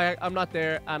know. I'm not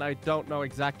there and I don't know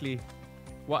exactly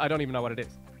what. I don't even know what it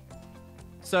is.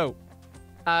 So,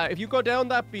 if you go down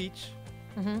that beach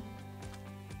and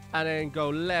then go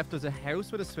left, there's a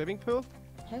house with a swimming pool.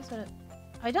 House with it?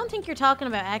 I don't think you're talking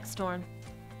about Extorn.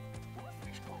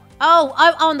 Oh,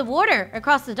 on the water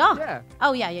across the dock. Yeah.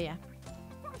 Oh, yeah.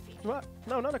 What?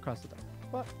 No, not across the dock.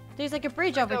 What? There's like a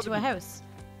bridge over to a house.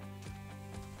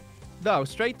 No,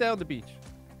 straight down the beach.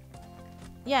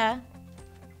 Yeah.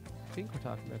 I think we're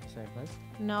talking about the same place.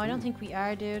 No, I don't think we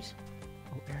are, dude.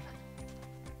 Oh, airlock.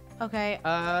 Okay.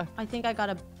 I think I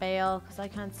got a bail because I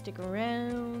can't stick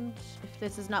around. If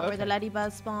this is not where the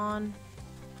Ledibuzz spawn.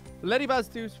 The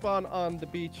Ledibuzz do spawn on the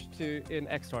beach in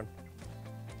Extorn.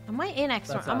 Am I in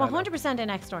Extorn? That's I'm all I know. 100% in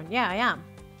Extorn. Yeah, I am.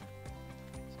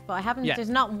 But I haven't. Yeah. There's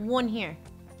not one here.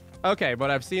 Okay, but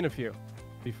I've seen a few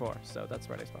before, so that's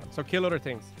where they spawn. So kill other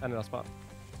things, and they'll spawn.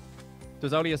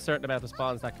 There's only a certain amount of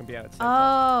spawns that can be at the same time.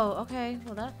 Oh, okay.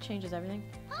 Well, that changes everything.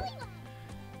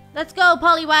 Let's go,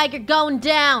 Poliwag. You're going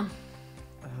down.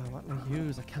 What will I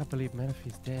use? I can't believe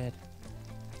Menifee's dead.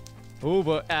 Oh,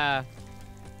 but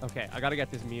okay, I gotta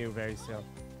get this Mew very soon.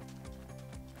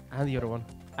 And the other one.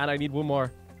 And I need one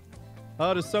more.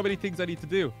 Oh, there's so many things I need to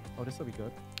do. Oh, this will be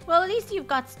good. Well, at least you've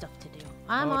got stuff to do.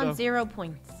 I'm Oh, on no. 0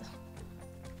 points.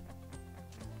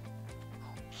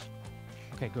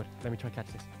 Okay, good. Let me try catch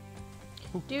this.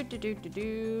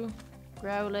 Do.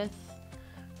 Growlithe.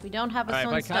 We don't have a Alright,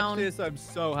 if I catch Sunstone. this, I'm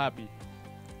so happy.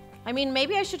 I mean,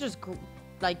 maybe I should just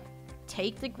like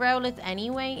take the Growlithe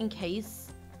anyway in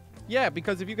case. Yeah,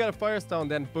 because if you get a Firestone,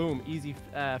 then boom, easy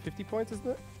 50 points, isn't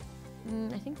it?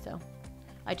 I think so.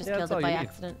 I just Yeah, killed that's it all by you need.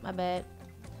 accident. My bad.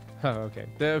 Oh, okay.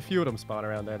 There are a few of them spawn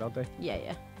around there, don't they?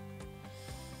 Yeah.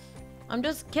 I'm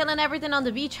just killing everything on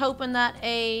the beach, hoping that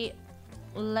a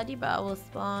Ladybug will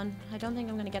spawn. I don't think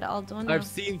I'm gonna get it all done. I've though.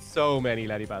 seen so many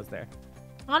Ladybuzz there.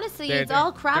 Honestly, They're- it's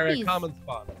all They're a crabbies. common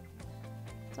spawn.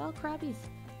 It's all crabbies.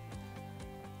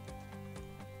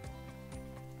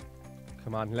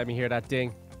 Come on, let me hear that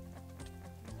ding.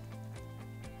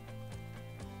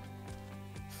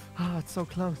 Ah, it's so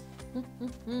close.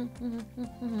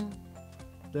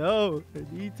 No, I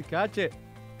need to catch it.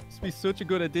 This would be such a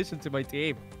good addition to my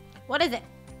team. What is it?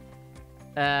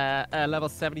 Level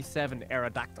 77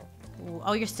 Aerodactyl. Ooh,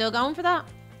 oh, you're still going for that?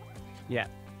 Yeah.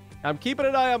 I'm keeping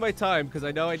an eye on my time because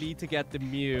I know I need to get the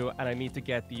Mew and I need to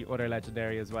get the other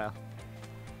legendary as well.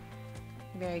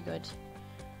 Very good.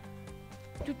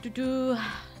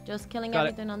 Just killing Got it.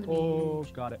 everything on the Oh,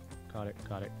 beach. got it.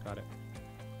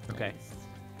 Okay,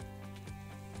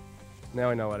 now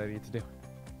I know what I need to do.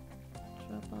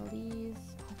 Drop all these.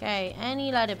 Okay,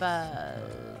 any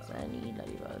Ladybugs. Any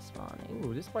Ladybugs spawning.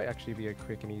 Ooh, this might actually be a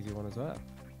quick and easy one as well.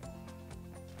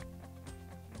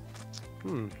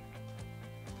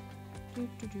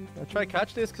 I'll try to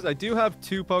catch this because I do have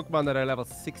 2 Pokemon that are level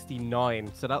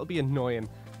 69, so that'll be annoying.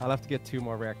 I'll have to get 2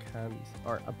 more rare candies,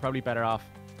 or I'm probably better off.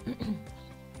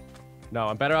 No,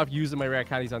 I'm better off using my rare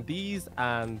candies on these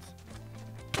and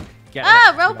getting. Ah,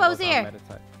 extra Ropo's levels on here.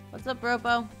 Meditite. What's up,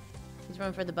 Ropo? He's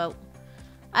running for the boat.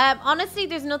 Honestly,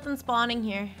 there's nothing spawning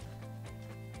here.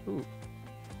 Ooh,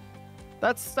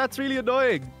 that's really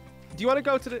annoying. Do you want to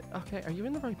go to the? Okay, are you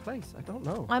in the right place? I don't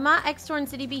know. I'm at Extorn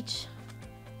City Beach.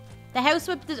 The house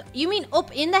with the... You mean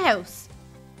up in the house?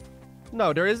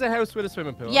 No, there is a house with a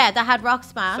swimming pool. Yeah, that had Rock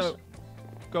Smash. So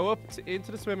go up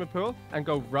into the swimming pool and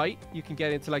go right. You can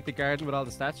get into like the garden with all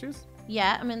the statues.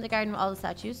 Yeah, I'm in the garden with all the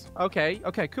statues. Okay,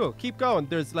 cool. Keep going.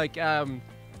 There's like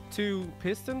 2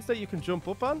 pistons that you can jump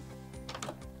up on.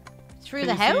 Through Can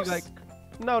the you see, house? like,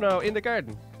 no, in the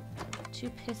garden. 2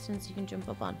 pistons you can jump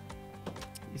up on.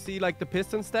 You see like the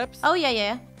piston steps? Oh,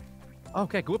 yeah.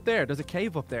 Okay, go up there. There's a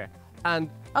cave up there. And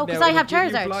Oh, 'cause now I it'll have give you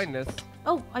Charizard. blindness.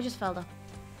 Oh, I just fell though.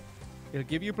 It'll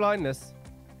give you blindness.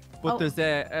 But Oh. there's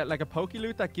a like a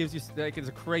Pokeloot that gives you like it's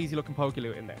a crazy looking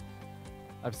Pokeloot in there.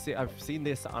 I've seen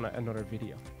this on another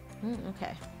video.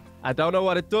 Okay. I don't know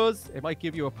what it does. It might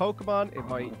give you a Pokemon. It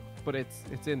might, but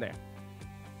it's in there.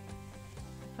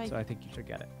 So I think you should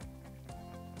get it.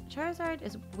 Charizard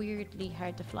is weirdly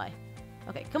hard to fly.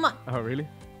 Okay, come on. Oh really?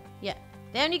 Yeah.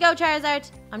 Down you go, Charizard.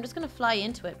 I'm just going to fly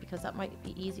into it because that might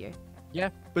be easier. Yeah,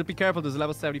 but be careful. There's a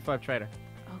level 75 trainer.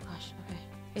 Oh, gosh.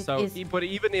 Okay. So, but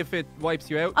even if it wipes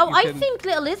you out, Oh, you I can... think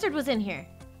Little Lizard was in here.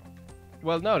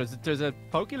 Well, no, there's a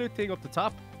Pokeloot thing up the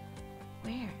top.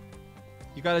 Where?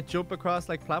 You gotta jump across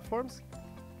like platforms.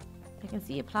 I can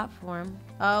see a platform.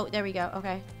 Oh, there we go.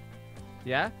 Okay.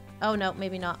 Yeah. Oh, no,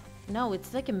 maybe not. No,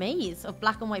 it's like a maze of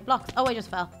black and white blocks. Oh, I just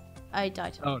fell. I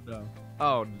died. Oh no.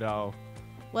 Oh no.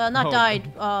 Well, not Oh.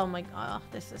 died. Oh, my God.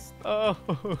 This is... Oh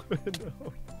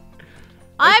no.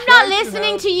 I'm not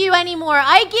listening to you anymore.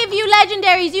 I give you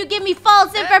legendaries. You give me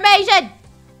false information.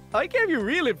 I gave you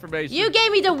real information. You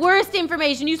gave me the worst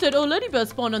information. You said, oh, Ladybug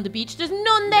spawned on the beach. There's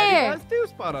none there. Ladybugs do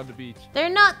spawn on the beach. They're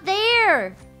not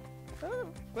there. Oh,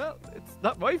 well, it's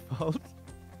not my fault.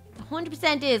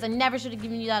 100% is. I never should have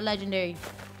given you that legendary.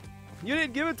 You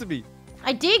didn't give it to me.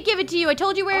 I did give it to you. I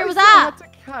told you where I it was still at. had to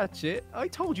catch it. I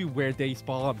told you where they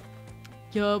spawn.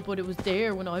 Yeah, but it was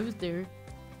there when I was there.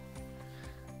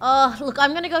 Oh, look,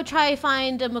 I'm going to go try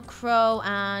find a Macro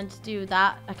and do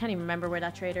that. I can't even remember where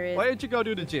that trader is. Why don't you go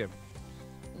do the gym?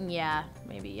 Yeah,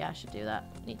 maybe. Yeah, I should do that.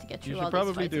 Need to get through You all should these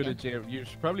probably fights do the again. gym. You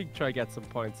should probably try to get some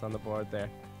points on the board there.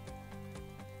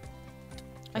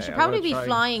 I should I'm probably gonna be try-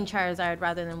 flying Charizard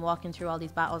rather than walking through all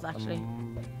these battles, actually.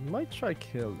 Might try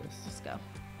kill this. Let's go.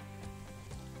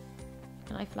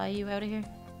 Can I fly you out of here?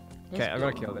 Okay, I'm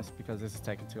gonna kill this because this is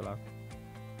taking too long.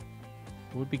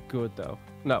 It would be good though.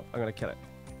 No, I'm gonna kill it.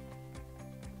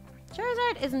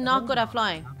 Charizard is not good at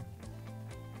flying.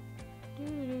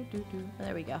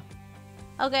 There we go.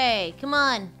 Okay, come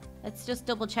on. Let's just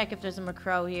double check if there's a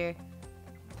Macro here.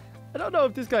 I don't know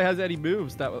if this guy has any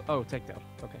moves that will... Oh, takedown.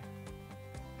 Okay.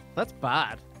 That's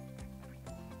bad.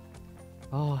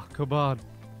 Oh, come on.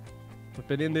 I've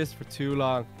been in this for too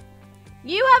long.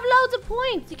 You have loads of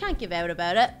points. You can't give out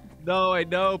about it. No, I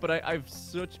know, but I've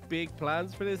such big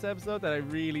plans for this episode that I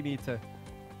really need to...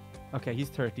 Okay, he's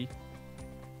 30.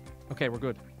 Okay, we're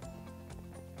good.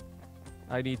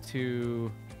 I need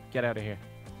to get out of here.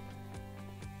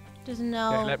 There's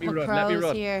no Okay, let me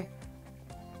run. here.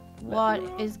 What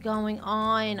is going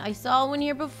on? I saw one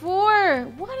here before.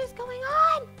 What is going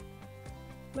on?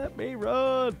 Let me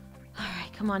run. All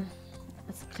right, come on.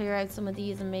 Let's clear out some of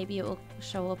these and maybe it will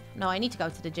show up. No, I need to go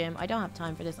to the gym. I don't have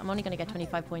time for this. I'm only going to get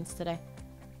 25 points today.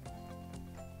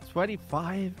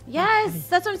 25? Yes,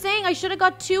 that's what I'm saying. I should have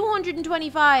got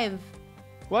 225.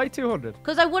 Why 200?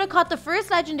 Because I would have caught the first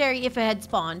legendary if it had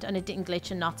spawned and it didn't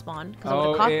glitch and not spawn. Because I would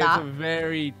have caught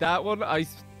that. That one, I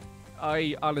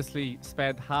honestly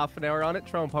spent half an hour on it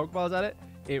throwing Pokeballs at it.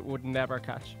 It would never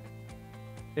catch.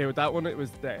 That one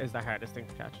is the hardest thing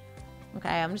to catch.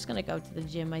 Okay, I'm just going to go to the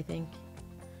gym, I think.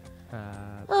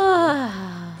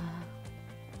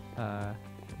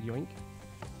 Yoink.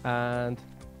 And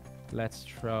let's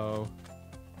throw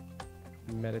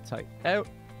Meditite out.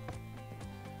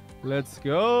 Let's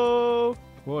go.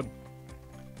 One.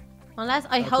 Unless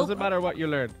I hope... Doesn't matter what you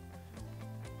learn.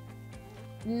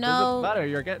 No. Doesn't matter.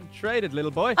 You're getting traded, little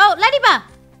boy. Oh, Ladybug!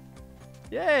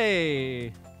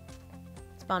 Yay.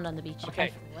 Spawned on the beach.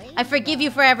 Okay. I forgive you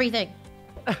for everything.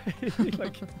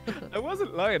 Like, I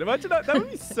wasn't lying. Imagine that. That would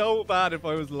be so bad if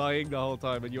I was lying the whole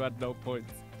time and you had no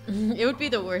points. It would be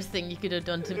the worst thing you could have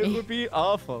done to me. It would be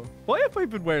awful. Why have I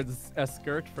been wearing a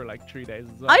skirt for like 3 days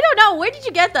as well? I don't know. Where did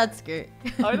you get that skirt?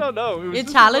 I don't know. It was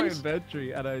just challenge? in my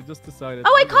inventory and I just decided.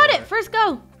 Oh, I caught it. First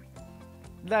go.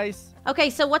 Nice. Okay,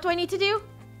 so what do I need to do?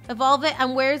 Evolve it.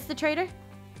 And where's the trader?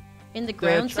 In the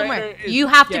ground somewhere. You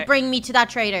have to bring me to that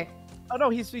trader. Oh no,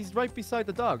 he's right beside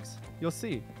the dogs. You'll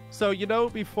see. So you know,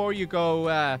 before you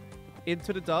go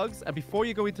into the dogs and before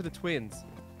you go into the twins,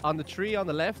 on the tree on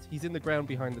the left, he's in the ground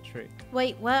behind the tree.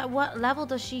 Wait, what level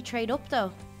does she trade up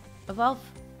though? Evolve.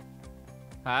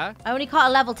 Huh? I only caught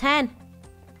a level 10.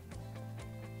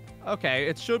 Okay,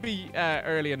 it should be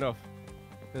early enough.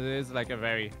 It is like a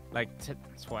very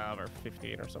 12 or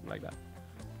 15 or something like that.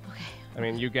 Okay. I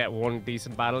mean, you get one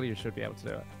decent battle, you should be able to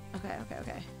do it. Okay.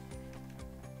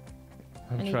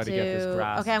 I'm trying to get this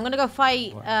grass. Okay, I'm gonna go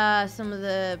fight some of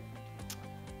the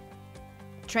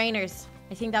trainers.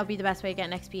 I think that would be the best way to get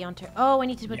an XP onto. Oh, I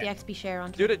need to put the XP share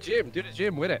onto. Do the gym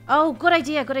with it. Oh, good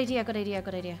idea. That'll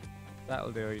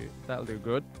do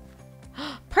good.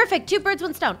 Perfect. 2 birds,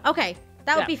 1 stone. Okay,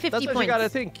 that would be 50 that's points. What you gotta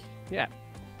think. Yeah.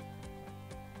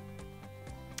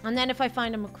 And then if I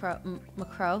find a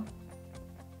Murkrow.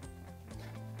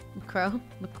 Okay,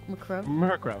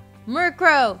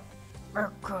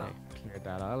 cleared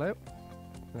that all out.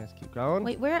 Let's keep going.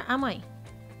 Wait, where am I?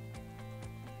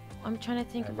 I'm trying to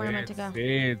think of where I'm meant to go.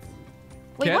 Wait,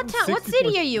 what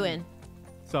city are you in?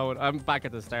 So I'm back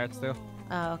at the start still.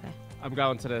 Oh, okay. I'm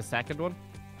going to the second one.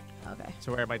 Okay.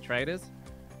 To where my trade is.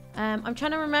 I'm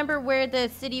trying to remember where the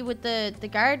city with the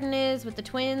garden is with the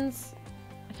twins.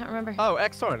 I can't remember. Oh,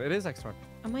 Extorn. It is Extorn.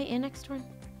 Am I in Extorn?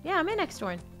 Yeah, I'm in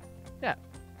Extorn. Yeah.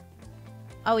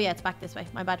 Oh yeah, it's back this way.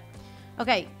 My bad.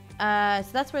 Okay. So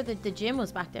that's where the gym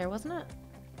was back there, wasn't it?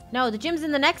 No, the gym's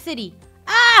in the next city.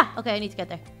 Ah! Okay, I need to get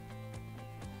there.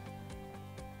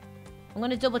 I'm going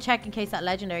to double check in case that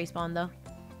legendary spawned, though.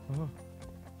 Oh.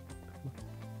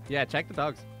 Yeah, check the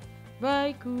dogs.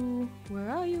 Raikou. Where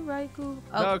are you, Raikou?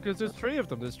 Oh. No, because there's 3 of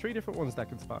them. There's 3 different ones that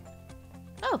can spawn.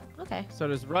 Oh, okay. So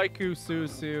there's Raikou,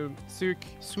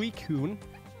 Suicune,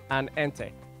 and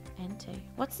Entei. Entei.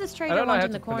 What's this trader one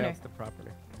in the corner? It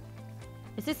properly.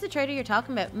 Is this the trader you're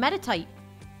talking about? Meditite.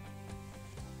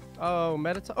 Oh,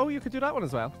 Meditite. Oh, you could do that one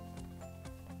as well.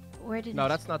 Where did? No,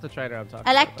 that's not the trader I'm talking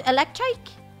about. Electrike?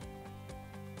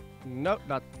 No,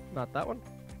 not that one.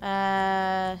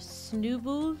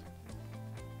 Snoobull.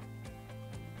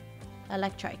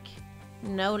 Electrike.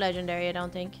 No legendary, I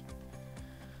don't think.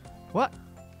 What?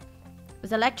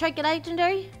 Was Electrike a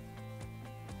legendary?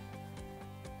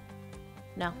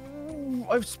 No.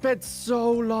 I've spent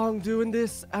so long doing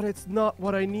this and it's not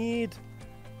what I need.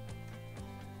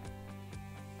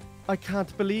 I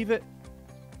can't believe it.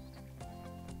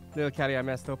 Little Caddy, I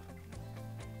messed up.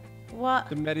 What?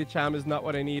 The Medicham is not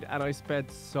what I need, and I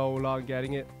spent so long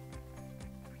getting it.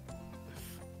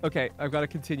 Okay, I've got to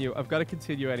continue. I've got to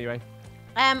continue anyway.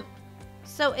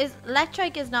 So is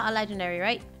Electrike is not a legendary,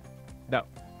 right? No.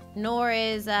 Nor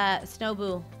is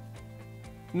Snowboo.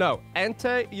 No.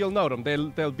 Entei, you'll know them.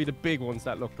 They'll be the big ones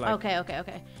that look like.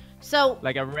 Okay. So.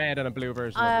 Like a red and a blue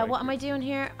version. What am I doing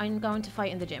here? I'm going to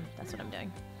fight in the gym. That's what I'm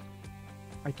doing.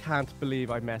 I can't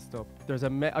believe I messed up. There's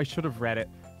I should have read it.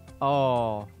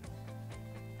 Oh.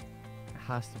 It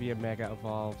has to be a Mega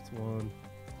Evolved one.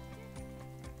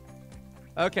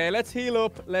 Okay, let's heal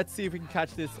up. Let's see if we can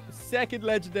catch this second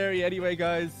legendary anyway,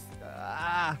 guys.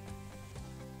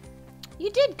 You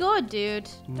did good, dude.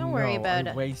 Don't worry about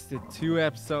it. I wasted 2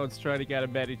 episodes trying to get a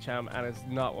Medicham, and it's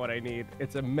not what I need.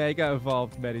 It's a Mega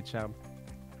Evolved Medicham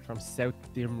from South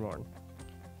Dimrorn,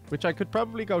 which I could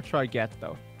probably go try get,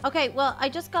 though. Okay, well, I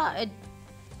just got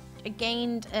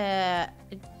gained a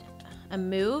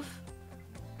move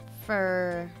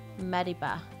for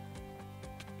Lediba.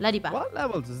 What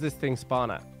level does this thing spawn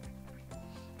at?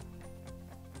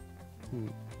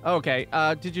 Okay,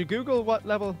 did you Google what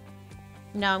level?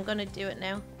 No, I'm gonna do it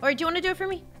now. Or do you want to do it for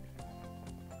me?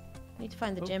 I need to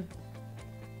find the gym.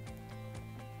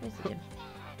 Where's the gym?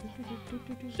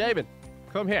 Shaman,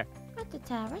 come here. I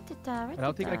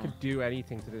don't think I could do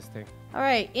anything to this thing.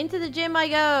 Alright, into the gym I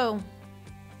go.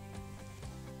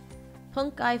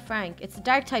 Punk Guy Frank. It's a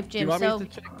dark type gym, do you want so... me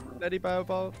to check Lediba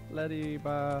evolves.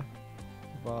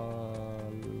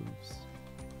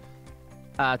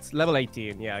 It's level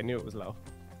 18. Yeah, I knew it was low.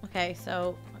 Okay,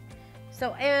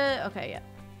 okay, yeah.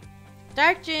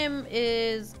 Dark gym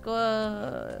is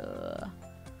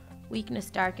weakness,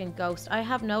 dark, and ghost. I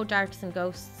have no darks and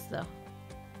ghosts though.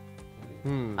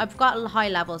 I've got high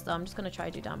levels though. I'm just gonna try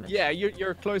to do damage. Yeah,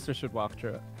 your cloister should walk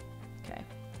through it. Okay.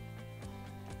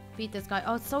 Beat this guy.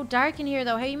 Oh, it's so dark in here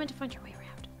though. How are you meant to find your way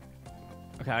around?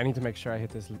 Okay, I need to make sure I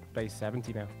hit this base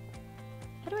 70 now.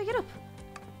 How do I get up?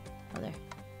 Oh, there.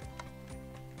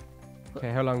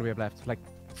 Okay, how long do we have left? Like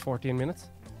 14 minutes?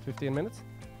 15 minutes?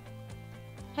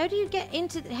 How do you get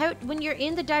into when you're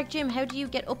in the dark gym, how do you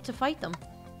get up to fight them?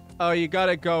 Oh, you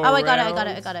gotta go I got got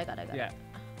it. Yeah.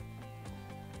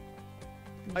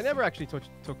 I never actually took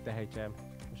the HM.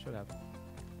 I should have.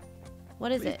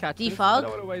 What is Please it? catch this. Defog? I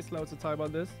don't want to waste loads of time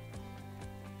on this.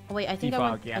 Oh wait, I think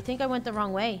Defog, I think I went the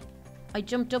wrong way. I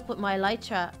jumped up with my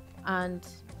Elytra and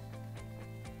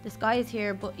this guy is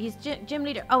here, but he's gym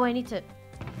leader. Oh, I need to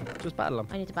Just battle him.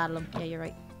 I need to battle him. Yeah, you're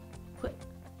right. Quick.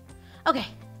 Okay.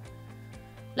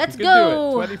 Let's You can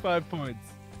go. do it. 25 points.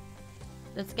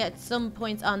 Let's get some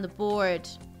points on the board.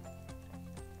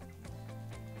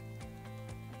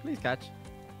 Please catch.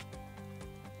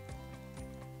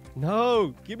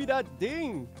 No, give me that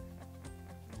ding.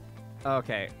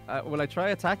 Okay, will I try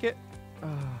attack it?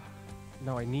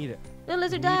 No, I need it. The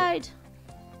lizard died.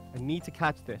 I need to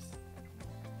catch this.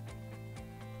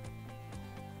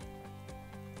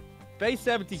 Base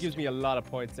 70 gives me a lot of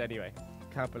points anyway.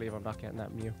 Can't believe I'm not getting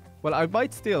that Mew. Well, I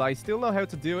might still. I still know how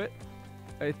to do it.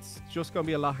 It's just going to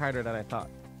be a lot harder than I thought.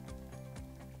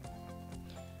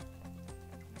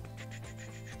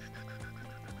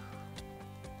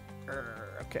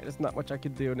 Okay, there's not much I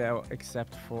can do now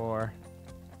except for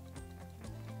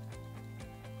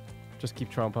just keep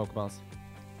throwing Pokeballs.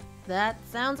 That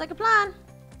sounds like a plan.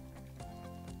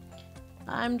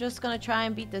 I'm just gonna try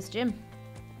and beat this gym.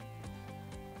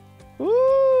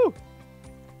 Woo!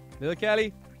 Little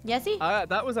Kelly. Yesy?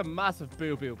 That was a massive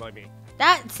boo-boo by me.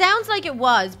 That sounds like it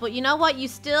was, but you know what? You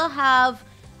still have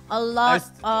a lot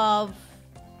of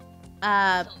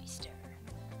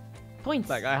points.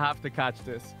 Like, I have to catch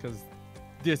this because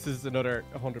this is another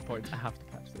 100 points. I have to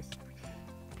catch this.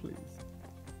 Please.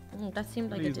 That seemed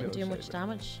like Please, it didn't do little much Shaman.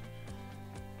 damage.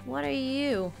 What are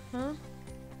you? Huh?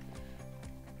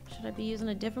 Should I be using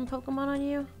a different Pokemon on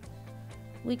you?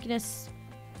 Weakness,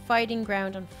 fighting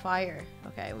ground on fire.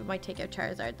 Okay, we might take out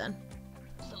Charizard then.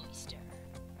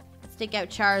 Let's take out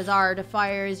Charizard.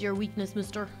 Fire is your weakness,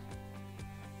 mister.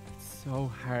 It's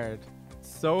so hard.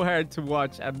 So hard to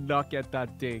watch and not get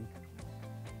that ding.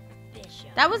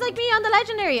 That was like me on the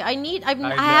legendary. I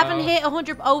haven't hit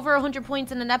over 100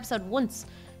 points in an episode once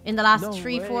in the last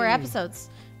 3-4 episodes.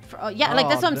 Yeah, like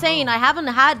that's what I'm saying. I haven't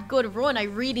had good run. I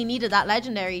really needed that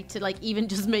legendary to like even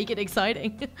just make it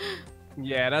exciting.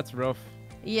 Yeah, that's rough.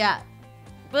 Yeah,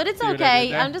 but it's See what I okay.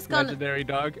 did there? I'm just gonna Legendary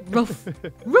dog. roof,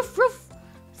 roof, roof.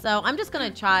 So I'm just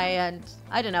gonna try and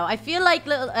I don't know. I feel like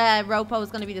little Ropo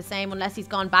is gonna be the same unless he's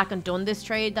gone back and done this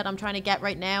trade that I'm trying to get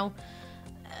right now,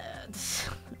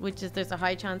 which is there's a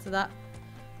high chance of that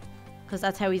because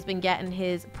that's how he's been getting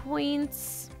his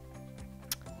points.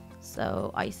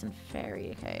 So Ice and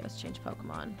Fairy. Okay, let's change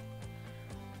Pokemon.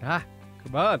 Ah,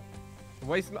 come on. I'm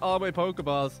wasting all my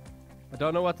Pokeballs. I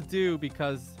don't know what to do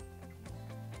because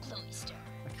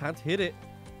I can't hit it.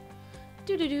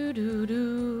 Do do do do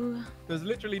do. There's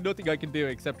literally nothing I can do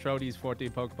except throw these 14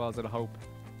 Pokeballs and hope.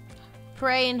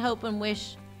 Pray and hope and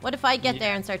wish. What if I get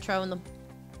there and start throwing them?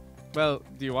 Well,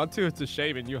 do you want to? It's a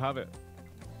shame and you have it.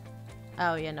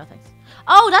 Oh, yeah, no thanks.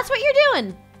 Oh, that's what you're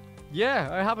doing? Yeah,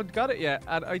 I haven't got it yet.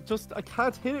 And I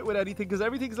can't hit it with anything because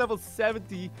everything's level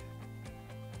 70.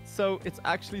 So it's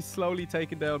actually slowly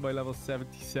taking down my level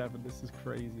 77. This is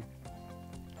crazy.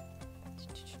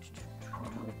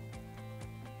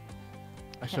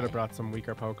 I should have brought some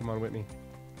weaker Pokemon with me.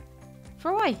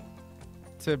 For why?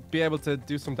 To be able to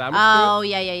do some damage to Oh,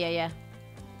 yeah.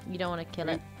 You don't want to kill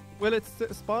it. Will it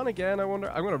spawn again? I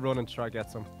wonder. I'm going to run and try get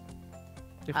some.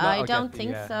 If not, I I'll don't get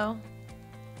think so.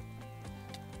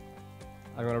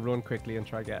 I'm going to run quickly and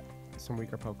try get some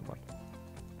weaker Pokemon.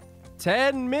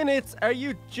 10 minutes? Are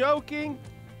you joking?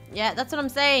 Yeah, that's what I'm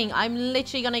saying. I'm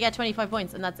literally going to get 25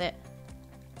 points and that's it.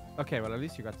 Okay, well, at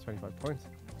least you got the 25 points.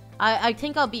 I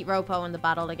think I'll beat Ropo in the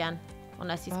battle again.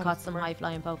 Unless he's caught some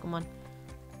high-flying Pokemon.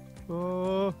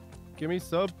 Oh, give me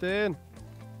something.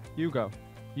 You go.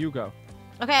 You go.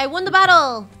 Okay, I won the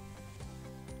battle.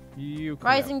 You go.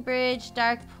 Rising Bridge,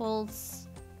 Dark Pulse.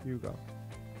 You go.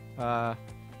 And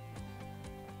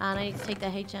I need to take the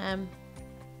HM.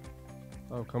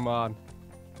 Oh, come on.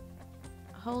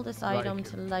 Hold this Raikou. item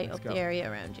to light Let's up go. the area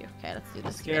around you. Okay, let's do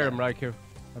this. Scare him, Raikou.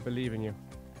 I believe in you.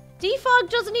 Defog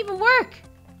doesn't even work.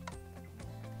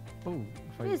 Oh,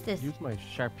 What if is I this? use my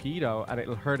Sharpedo and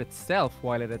it'll hurt itself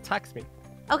while it attacks me.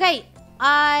 Okay,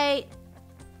 I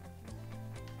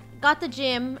got the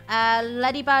gym.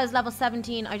 Leddyba is level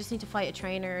 17. I just need to fight a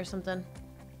trainer or something.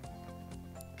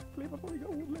 I believe I've only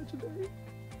got one legendary.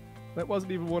 That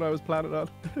wasn't even what I was planning on.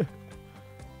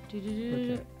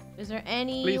 Okay. Is there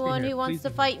anyone here. who wants Please to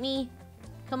be fight me?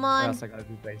 Come on. Else I gotta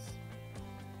do base.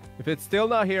 If it's still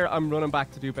not here, I'm running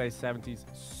back to do base 70s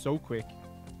so quick.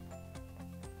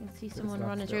 I can see It's someone not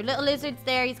running still through. Little Lizard's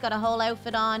there. He's got a whole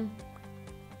outfit on.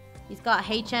 He's got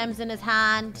HMs in his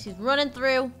hand. He's running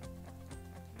through.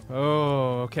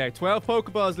 Oh, okay. 12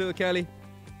 Pokeballs, little Kelly.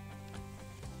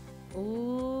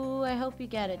 Ooh, I hope you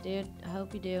get it, dude. I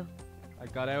hope you do. I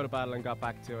got out of battle and got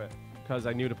back to it because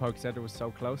I knew the Poke Center was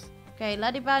so close. Okay,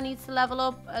 Leddyba needs to level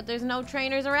up. There's no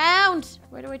trainers around.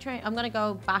 Where do I train? I'm gonna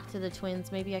go back to the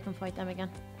twins. Maybe I can fight them again.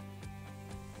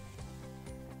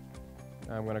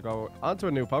 I'm gonna go onto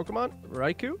a new Pokemon,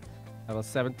 Raikou, level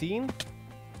 17.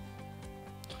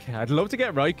 Okay, I'd love to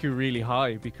get Raikou really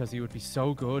high because he would be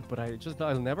so good, but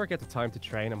I'll never get the time to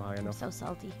train him high I'm enough. so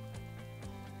salty.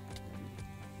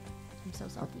 I'm so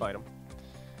salty. Fight him.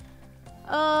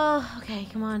 Oh, okay,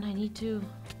 come on. I need to.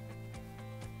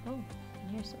 Oh, I can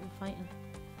hear something fighting.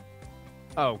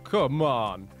 Oh, come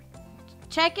on.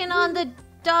 Checking on the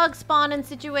dog spawning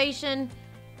situation.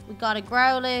 We got a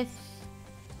Growlithe.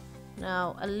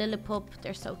 No, a Lillipup.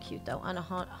 They're so cute though, and a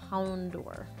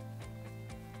Houndour.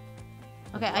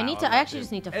 Okay, I Wow, actually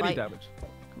just need to any fight. damage.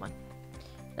 Come on.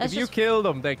 If Let's you just. kill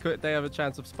them, they have a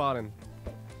chance of spawning.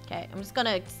 Okay, I'm just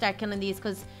gonna start killing these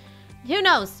because who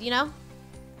knows, you know?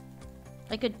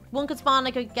 One could spawn,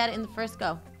 I could get it in the first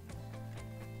go.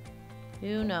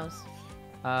 Who knows?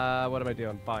 What am I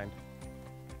doing? Bind.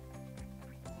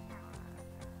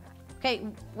 Okay,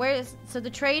 so the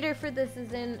trader for this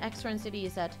is in Extern City, you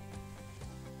said?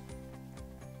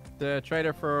 The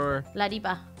trader for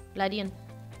Leddyba. Ledian.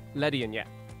 Ledian, yeah.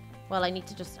 Well, I need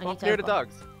to just... Up near the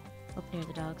dogs. Up near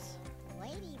the dogs.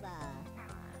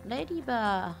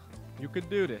 Leddyba. You could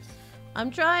do this.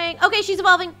 I'm trying. Okay, she's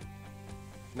evolving.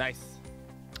 Nice.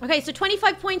 Okay, so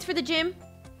 25 points for the gym.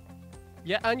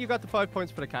 Yeah, and you got the 5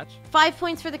 points for the catch. 5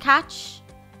 points for the catch.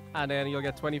 And then you'll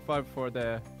get 25 for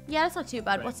the... Yeah, that's not too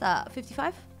bad. Right. What's that?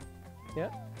 55? Yeah.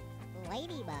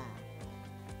 Ladybug.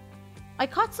 I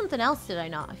caught something else, did I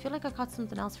not? I feel like I caught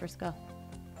something else first go.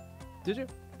 Did you?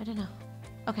 I don't know.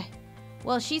 Okay.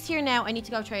 Well, she's here now. I need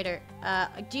to go trade her.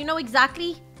 Do you know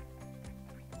exactly?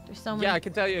 There's so many. Yeah, I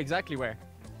can tell you exactly where.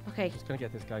 Okay. Just gonna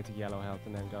get this guy to yellow health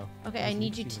and then go. Okay, I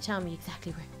need you to tell me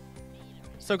exactly where.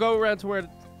 So go around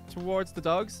towards the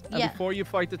dogs. And Yeah. before you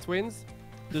fight the twins,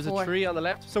 there's Before. a tree on the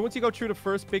left. So once you go through the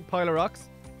first big pile of rocks,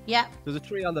 Yeah. there's a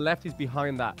tree on the left. He's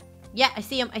behind that. Yeah, I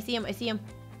see him. I see him. I see him.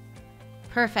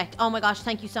 Perfect. Oh my gosh,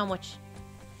 thank you so much.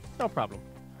 No problem.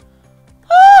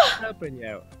 Helping you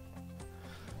out.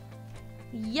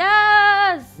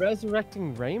 Yes!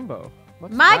 Resurrecting Rainbow.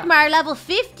 What's that? Magmar level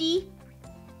 50.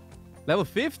 Level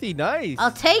 50, nice.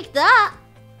 I'll take that.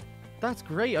 That's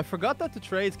great. I forgot that the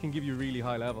trades can give you really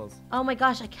high levels. Oh my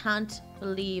gosh, I can't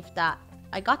believe that.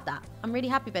 I got that. I'm really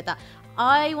happy about that.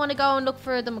 I want to go and look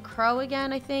for the Macro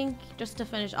again, I think, just to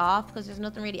finish off, because there's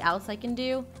nothing really else I can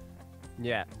do.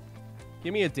 Yeah.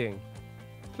 Give me a ding.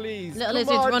 Please. Little Come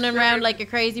lizard's on, running Shay. around like a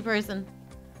crazy person.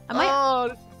 Oh,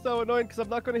 this is so annoying because I'm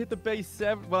not going to hit the base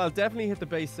 7. Well, I'll definitely hit the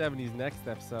base 70s next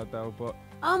episode, though, but...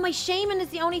 Oh, my Shaman is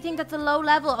the only thing that's a low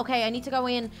level. Okay, I need to go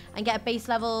in and get a base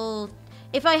level.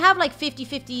 If I have like 50,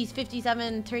 50s,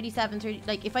 57, 37, 30,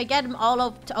 like if I get them all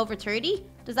up to over 30,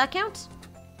 does that count?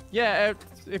 Yeah,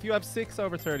 if you have 6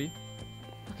 over 30,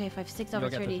 Okay, if I have 6 You'll over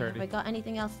get the 30, 30. have I got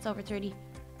anything else that's over 30?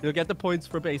 you'll get the points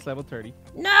for base level 30.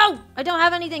 No! I don't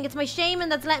have anything. It's my Shaman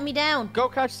that's letting me down. Go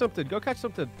catch something. Go catch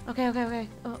something. Okay, okay, okay.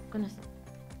 Oh, goodness.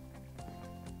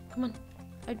 Come on.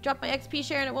 I dropped my XP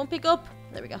share and it won't pick up.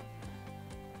 There we go.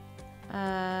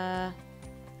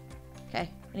 Okay.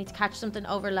 I need to catch something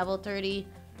over level 30.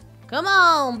 Come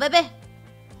on, baby.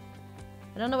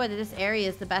 I don't know whether this area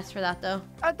is the best for that, though.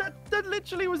 That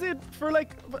literally was it for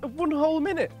like 1 whole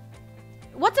minute.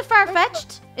 What's a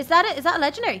far-fetched? Is that it? Is that a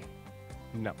legendary?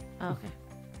 No. Oh, okay.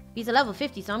 He's a level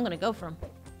 50, so I'm going to go for him.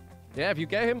 Yeah, if you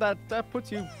get him, that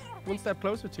puts you 1 step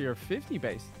closer to your 50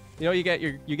 base. You know, you get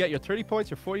your 30 points,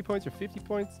 your 40 points, your 50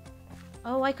 points.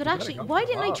 Oh, I could You gotta actually... go Why for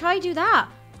didn't I all. try do that?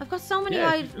 I've got so many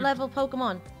Yeah, if you- high-level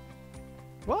Pokemon.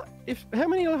 What? How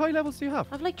many high levels do you have?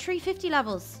 I've like 350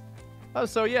 levels. Oh,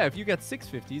 so yeah, if you get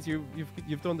 650s,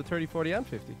 you've done the 30, 40, and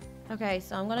 50. Okay,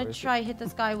 so I'm gonna Where is it? try hit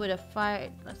this guy with a fire.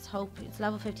 Let's hope it's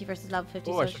level 50 versus level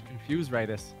 50. Oh, So I should confuse Ray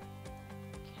this.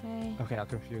 okay. Okay, I'll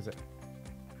confuse it.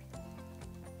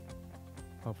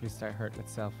 Hopefully start hurting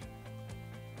itself.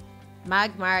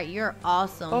 Magmar, you're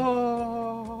awesome.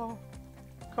 Oh,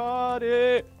 caught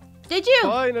it! Did you?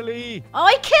 Finally! Oh,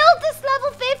 I killed this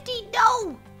level 50.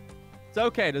 No. It's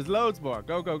okay, there's loads more.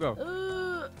 Go, go,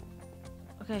 go.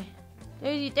 Okay.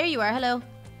 There you are. Hello.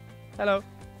 Hello.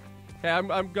 Okay,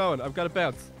 I'm going. I've got to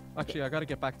bounce. Actually, I got to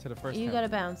get back to the first You town. gotta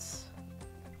bounce.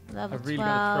 Level I've really 12.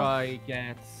 got to try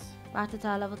get...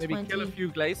 Rattata, level Maybe 20. kill a few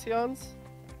Glaceons.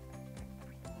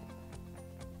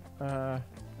 I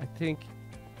think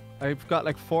I've got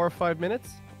like 4 or 5 minutes.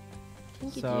 I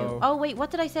think you do. so- Oh, wait. What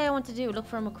did I say I want to do? Look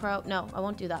for a Macro. No, I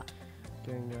won't do that.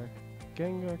 Gengar.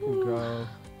 Gengar can Ooh. go.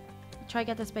 Try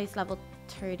get this base level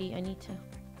 30. I need to.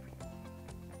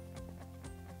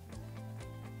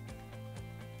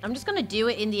 I'm just gonna do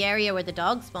it in the area where the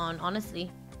dogs spawn,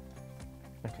 honestly.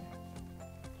 Okay.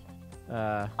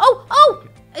 Oh!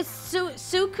 It's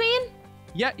Suicune?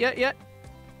 Yeah.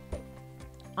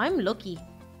 I'm lucky.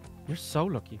 You're so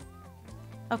lucky.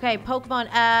 Okay,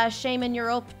 Pokemon, Shaman, you're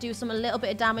up. Do a little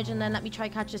bit of damage and then let me try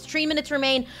catch this. 3 minutes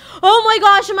remain. Oh my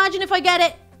gosh, imagine if I get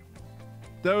it.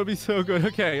 That would be so good.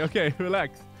 Okay,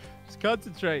 relax. Just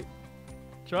concentrate.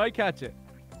 Try catch it.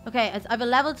 Okay, I have a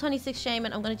level 26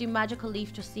 Shaman. I'm gonna do Magical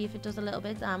Leaf, just see if it does a little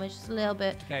bit of damage. Just a little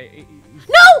bit. Okay.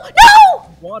 No!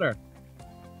 Water.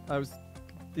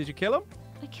 Did you kill him?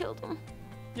 I killed him.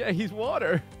 Yeah, he's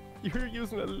water. You're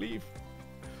using a leaf.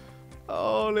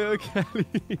 Oh, little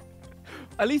Kelly.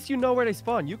 At least you know where they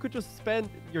spawn. You could just spend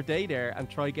your day there and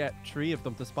try get 3 of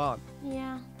them to spawn.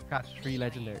 Yeah. Catch 3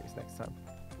 legendaries next time.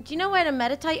 Do you know where the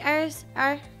Meditite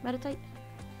are? Meditite?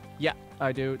 Yeah,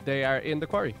 I do. They are in the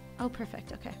quarry. Oh,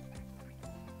 perfect. Okay.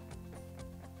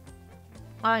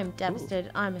 I'm devastated.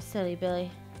 I'm a silly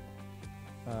Billy.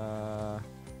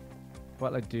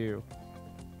 What'll I do?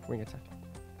 Wing attack.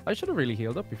 I should have really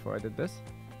healed up before I did this.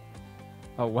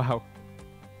 Oh, wow.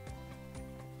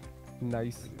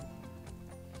 Nice.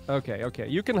 Okay.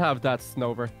 You can have that,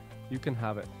 Snover. You can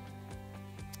have it.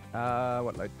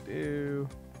 What'll I do?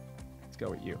 Let's go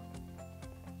with you.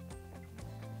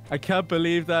 I can't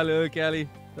believe that, little Kelly.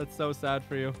 That's so sad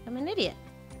for you. I'm an idiot.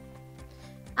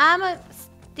 I'm a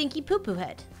stinky poo-poo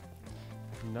head.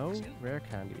 No rare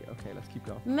candy. Okay, let's keep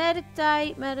going.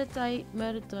 Meditite.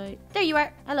 There you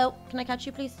are. Hello. Can I catch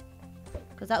you, please?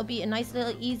 Because that would be a nice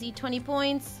little easy 20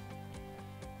 points.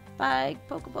 Bag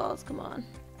Pokeballs. Come on.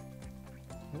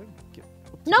 I'm gonna get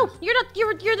up to No, this. you're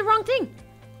not. You're the wrong thing.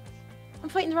 I'm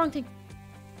fighting the wrong thing.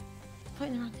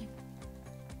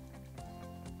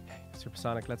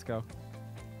 Supersonic, let's go.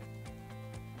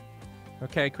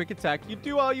 Okay, quick attack. You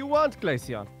do all you want,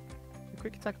 Glaceon.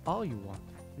 Quick attack all you want.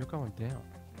 You're going down.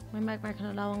 My Magmar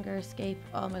can no longer escape.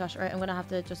 Oh my gosh. All right, I'm going to have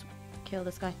to just kill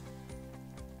this guy.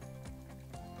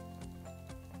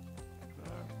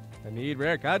 I need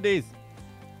rare candies.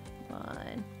 Come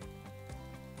on.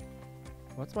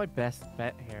 What's my best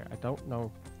bet here? I don't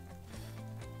know.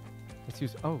 Let's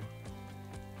use... Oh.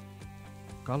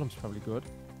 Golem's probably good.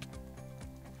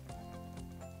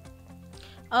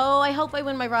 Oh, I hope I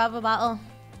win my Rava battle.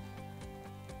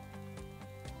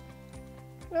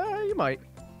 You might.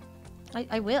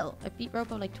 I will. I beat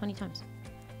Robo like 20 times.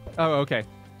 Oh, okay.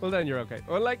 Well, then you're okay.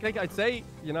 Well, like I'd say,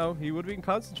 you know, he would have been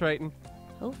concentrating.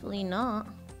 Hopefully not.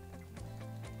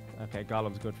 Okay,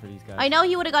 Gollum's good for these guys. I know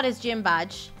he would have got his gym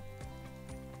badge.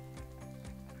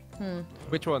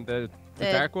 Which one? The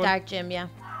dark one? Dark gym, yeah.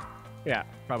 Yeah,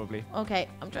 probably. Okay,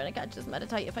 I'm trying to catch this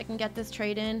Meditite. If I can get this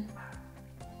trade in,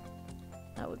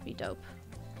 that would be dope.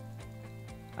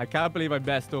 I can't believe I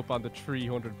messed up on the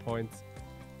 300 points.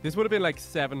 This would have been like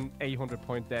 800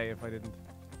 point day if I didn't.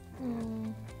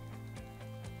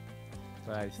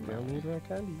 But I still need rare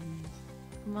candies.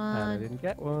 Come And I on. didn't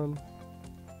get one.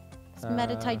 This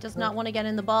Meditite does not want to get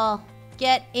in the ball.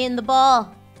 Get in the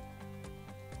ball.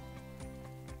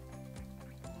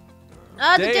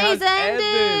 Ah, the Day day's has ended.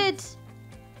 ended.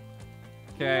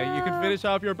 Okay, you can No. finish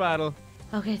off your battle.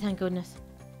 Okay, thank goodness.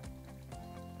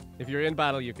 If you're in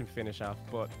battle, you can finish off,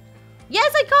 but...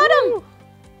 Yes, I caught him.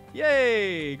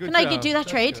 Yay! Good Can I job. do that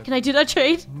That's trade? good. Can I do that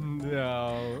trade?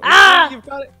 No. Ah! You've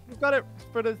got it. You've got it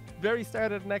for the very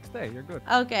start of the next day. You're good.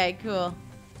 Okay, cool.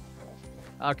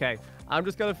 Okay, I'm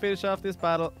just gonna finish off this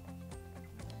battle.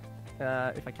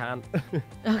 If I can.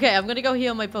 Okay, I'm gonna go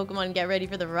heal my Pokemon and get ready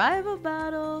for the rival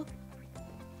battle.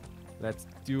 Let's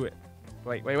do it.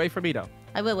 Wait for me though.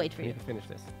 I will wait for I you. need to finish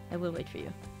this. I will wait for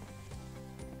you.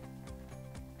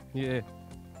 Yeah.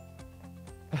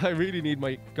 I really need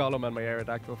my Gollum and my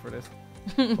Aerodactyl for this.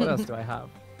 What else do I have?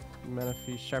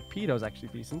 Manaphy. Sharpedo's actually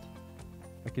decent.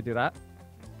 I could do that.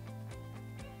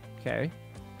 Okay.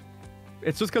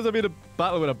 It's just because I'm in a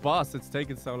battle with a boss. It's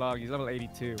taking so long. He's level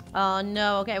 82. Oh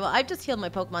no. Okay, well I've just healed my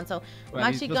Pokemon, so Well,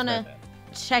 I'm he's actually just gonna about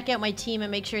dead. check out my team and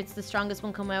make sure it's the strongest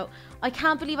one come out. I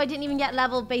can't believe I didn't even get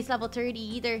base level 30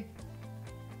 either.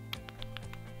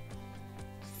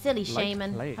 Silly Light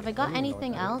Shaman. Blade. Have I I got don't even know what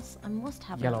anything that is. else? I must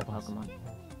have Yellow another boss. Pokemon.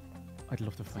 I'd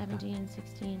love to fight that. 17,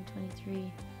 16,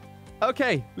 23.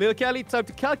 Okay, Lil Kelly, time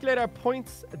to calculate our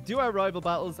points, do our rival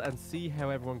battles, and see how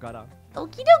everyone got on.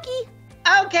 Okie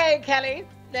dokie. Okay, Kelly,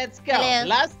 let's go.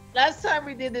 Hello. Last time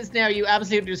we did this now, you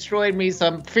absolutely destroyed me, so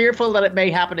I'm fearful that it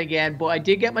may happen again, but I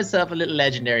did get myself a little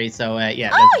legendary, so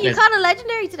yeah. Oh, you caught a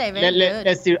legendary today. Very good.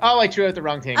 Let's do. Oh, I threw out the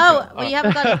wrong thing. Oh, so- well, you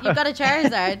haven't got. You've got a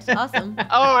Charizard. Awesome.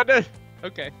 Oh, I did.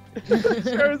 Okay.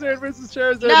 Charizard versus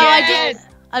Charizard. No, I Yes! didn't.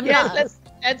 I'm Yes, not.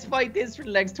 let's fight this for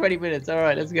the next 20 minutes. All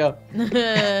right, let's go.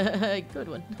 Good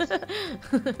one.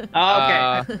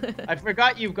 Okay. I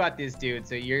forgot you've got this, dude.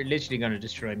 So you're literally gonna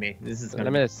destroy me. This is Let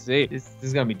gonna me see. this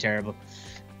is gonna be terrible.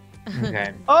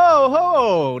 Okay. Oh,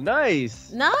 ho,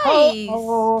 nice. Nice.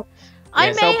 Oh. I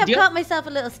Yeah, may so have do you- got myself a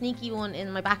little sneaky one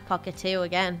in my back pocket too.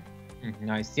 Again,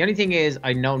 Nice. The only thing is,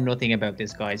 I know nothing about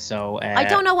this guy, so I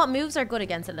don't know what moves are good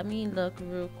against it. Let me look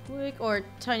real quick. Or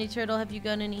Tiny Turtle, have you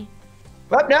got any?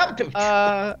 Well,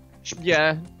 no.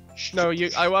 Yeah. No,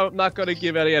 I'm not gonna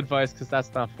give any advice because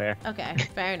that's not fair. Okay,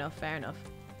 fair enough. Fair enough.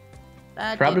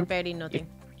 That Probably- did barely nothing.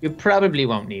 You probably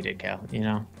won't need it, Cal. You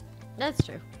know. That's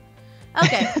true.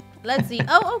 Okay, let's see.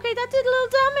 Oh, okay, that did a little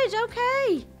damage.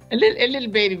 Okay. A little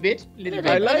baby bit. A little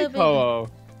Little I bit. bit. like Ho.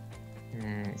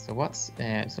 So what's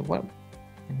so what?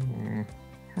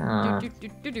 Do, do,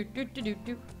 do, do, do, do, do,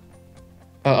 do.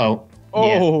 Uh-oh.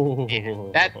 Oh.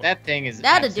 Yeah. That thing is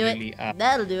That'll do absolutely, it.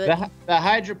 That'll do it. the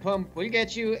Hydro Pump will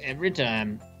get you every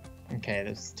time. Okay,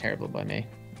 that's terrible by me.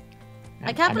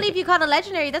 I can't believe you caught a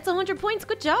legendary. That's 100 points.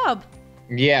 Good job.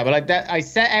 Yeah, but like that, I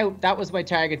set out. That was my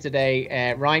target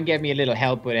today. Ryan gave me a little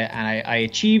help with it, and I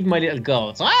achieved my little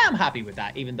goal. So I am happy with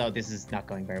that, even though this is not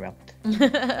going very well.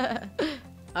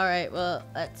 All right. Well,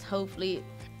 let's hopefully.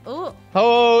 Oh,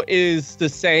 Ho is the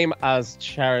same as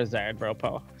Charizard,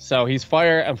 Ropo. So he's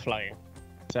fire and flying.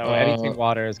 So anything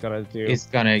water is gonna do. It's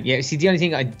gonna. Yeah. See, the only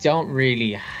thing I don't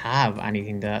really have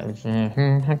anything that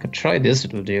I could try this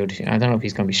little dude. I don't know if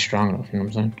he's gonna be strong enough. You know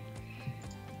what I'm saying?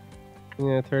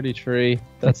 Yeah, 33.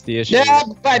 That's the issue. Yeah.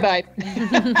 Bye bye.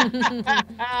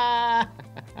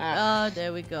 oh,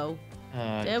 there we go.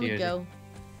 There we go.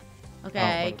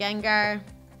 Okay, well. Gengar.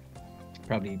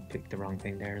 Probably picked the wrong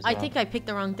thing there as I well. think I picked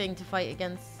the wrong thing to fight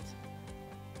against.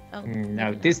 Oh,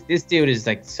 No, this dude is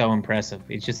like so impressive.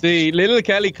 It's just The little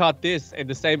Kelly caught this in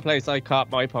the same place I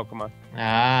caught my Pokemon.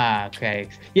 okay.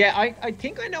 Yeah, I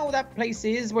think I know what that place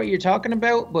is what you're talking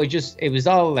about, but it was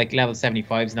all like level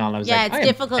 75s and all. I was yeah, like, I it's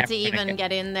am difficult never to gonna even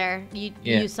get in there. You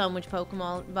Yeah. use so much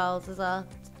Pokemon balls as well.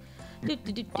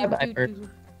 Bye-bye, bird.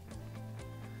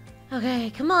 Okay,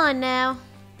 come on now.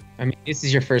 I mean, this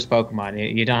is your first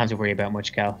Pokemon. You don't have to worry about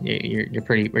much, Cal. You're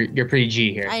pretty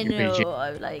G here. I You're pretty G. know.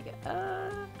 I'm like,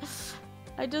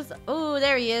 I just. Oh,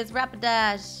 there he is.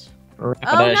 Rapidash. Oh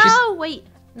Rapidash. no! Wait,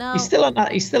 no. He's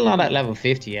still not at level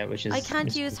 50 yet, which is. I can't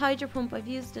which- use Hydro Pump. I've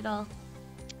used it all.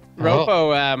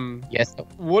 Ropo, Yes.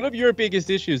 one of your biggest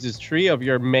issues is 3 of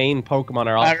your main Pokemon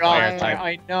are off fire type.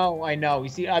 I know. You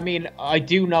see, I mean, I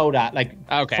do know that. Like,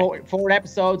 Okay. four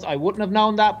episodes, I wouldn't have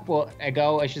known that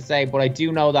I should say. But I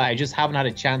do know that. I just haven't had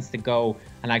a chance to go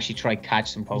and actually try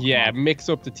catch some Pokemon. Yeah, mix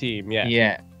up the team. Yeah.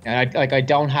 Yeah. And I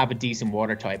don't have a decent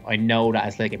water type. I know that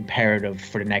it's like imperative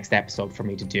for the next episode for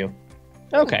me to do.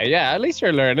 Okay. Yeah. At least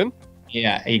you're learning.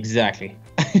 Yeah, exactly.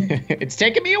 It's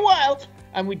taken me a while,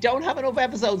 and we don't have enough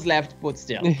episodes left, but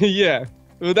still. Yeah.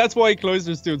 Well, that's why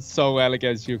Cloyster's doing so well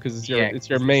against you because it's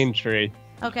your main tree.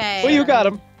 Okay. Well, you got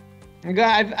him.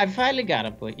 I finally got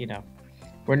it, but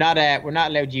we're not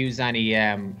allowed to use any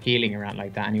healing around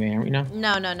like that anyway, aren't we?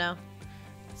 No.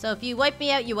 So if you wipe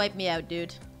me out, you wipe me out,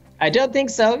 dude. I don't think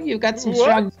so. You've got some What?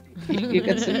 strong. You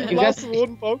got some. You got Lost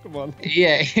one Pokemon.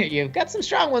 Yeah, you've got some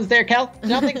strong ones there, Kel.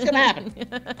 Nothing's gonna happen.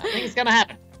 Nothing's gonna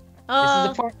happen.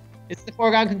 This is a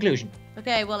foregone conclusion.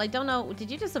 Okay, well, I don't know. Did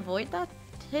you just avoid that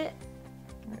hit?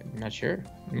 I'm not sure.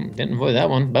 Didn't avoid that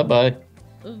one. Bye bye.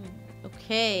 Ooh,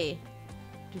 okay.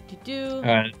 All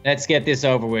right, let's get this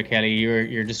over with, Kelly.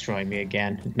 You're destroying me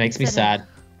again. It makes me sad.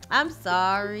 I'm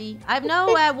sorry. I have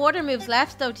no water moves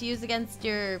left, though, to use against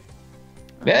your...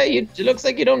 Yeah, it looks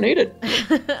like you don't need it.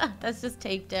 That's just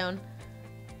takedown.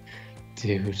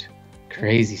 Dude,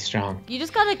 crazy strong. You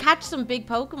just gotta catch some big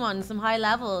Pokemon, some high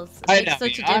levels. It I makes know.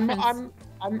 such a difference.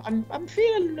 I'm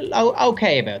feeling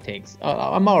okay about things.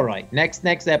 I'm all right. Next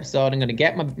episode, I'm gonna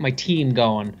get my team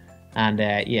going, and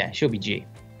yeah, she'll be G.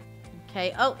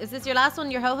 Okay. Oh, is this your last one?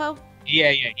 Your ho-ho?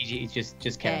 Yeah. He's just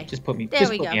Okay. just put me. There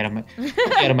Just we put go. me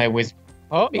out of my whisper.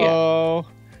 Uh-oh.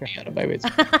 Put me out of my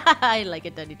whisper. I like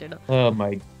it, Danny Turtle. Oh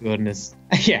my goodness.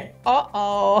 Yeah.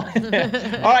 All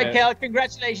right, Kel.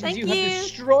 Congratulations. Thank You have you.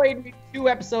 destroyed me 2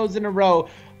 episodes in a row.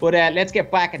 But let's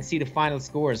get back and see the final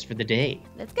scores for the day.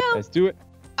 Let's go. Let's do it.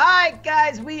 Alright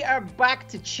guys, we are back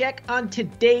to check on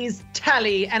today's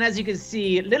tally, and as you can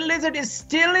see, Little Lizard is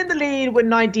still in the lead with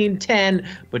 1910,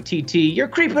 but TT, you're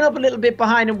creeping up a little bit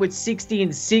behind him with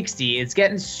 1660. It's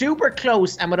getting super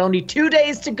close, and with only 2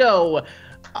 days to go,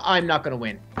 I'm not gonna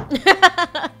win.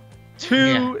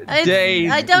 2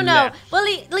 days. I don't know. left. Well,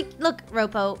 look,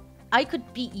 Ropo, I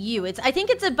could beat you. I think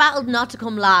it's a battle not to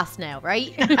come last now,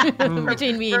 right?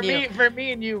 Between me and you. For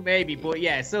me and you, maybe. But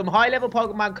yeah, some high-level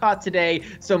Pokemon caught today.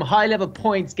 Some high-level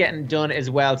points getting done as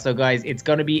well. So, guys, it's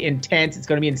going to be intense. It's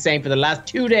going to be insane for the last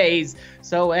 2 days.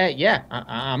 So, yeah,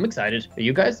 I'm excited. Are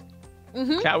you guys?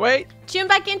 Mm-hmm. Can't wait. Tune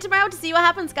back in tomorrow to see what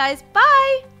happens, guys.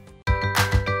 Bye.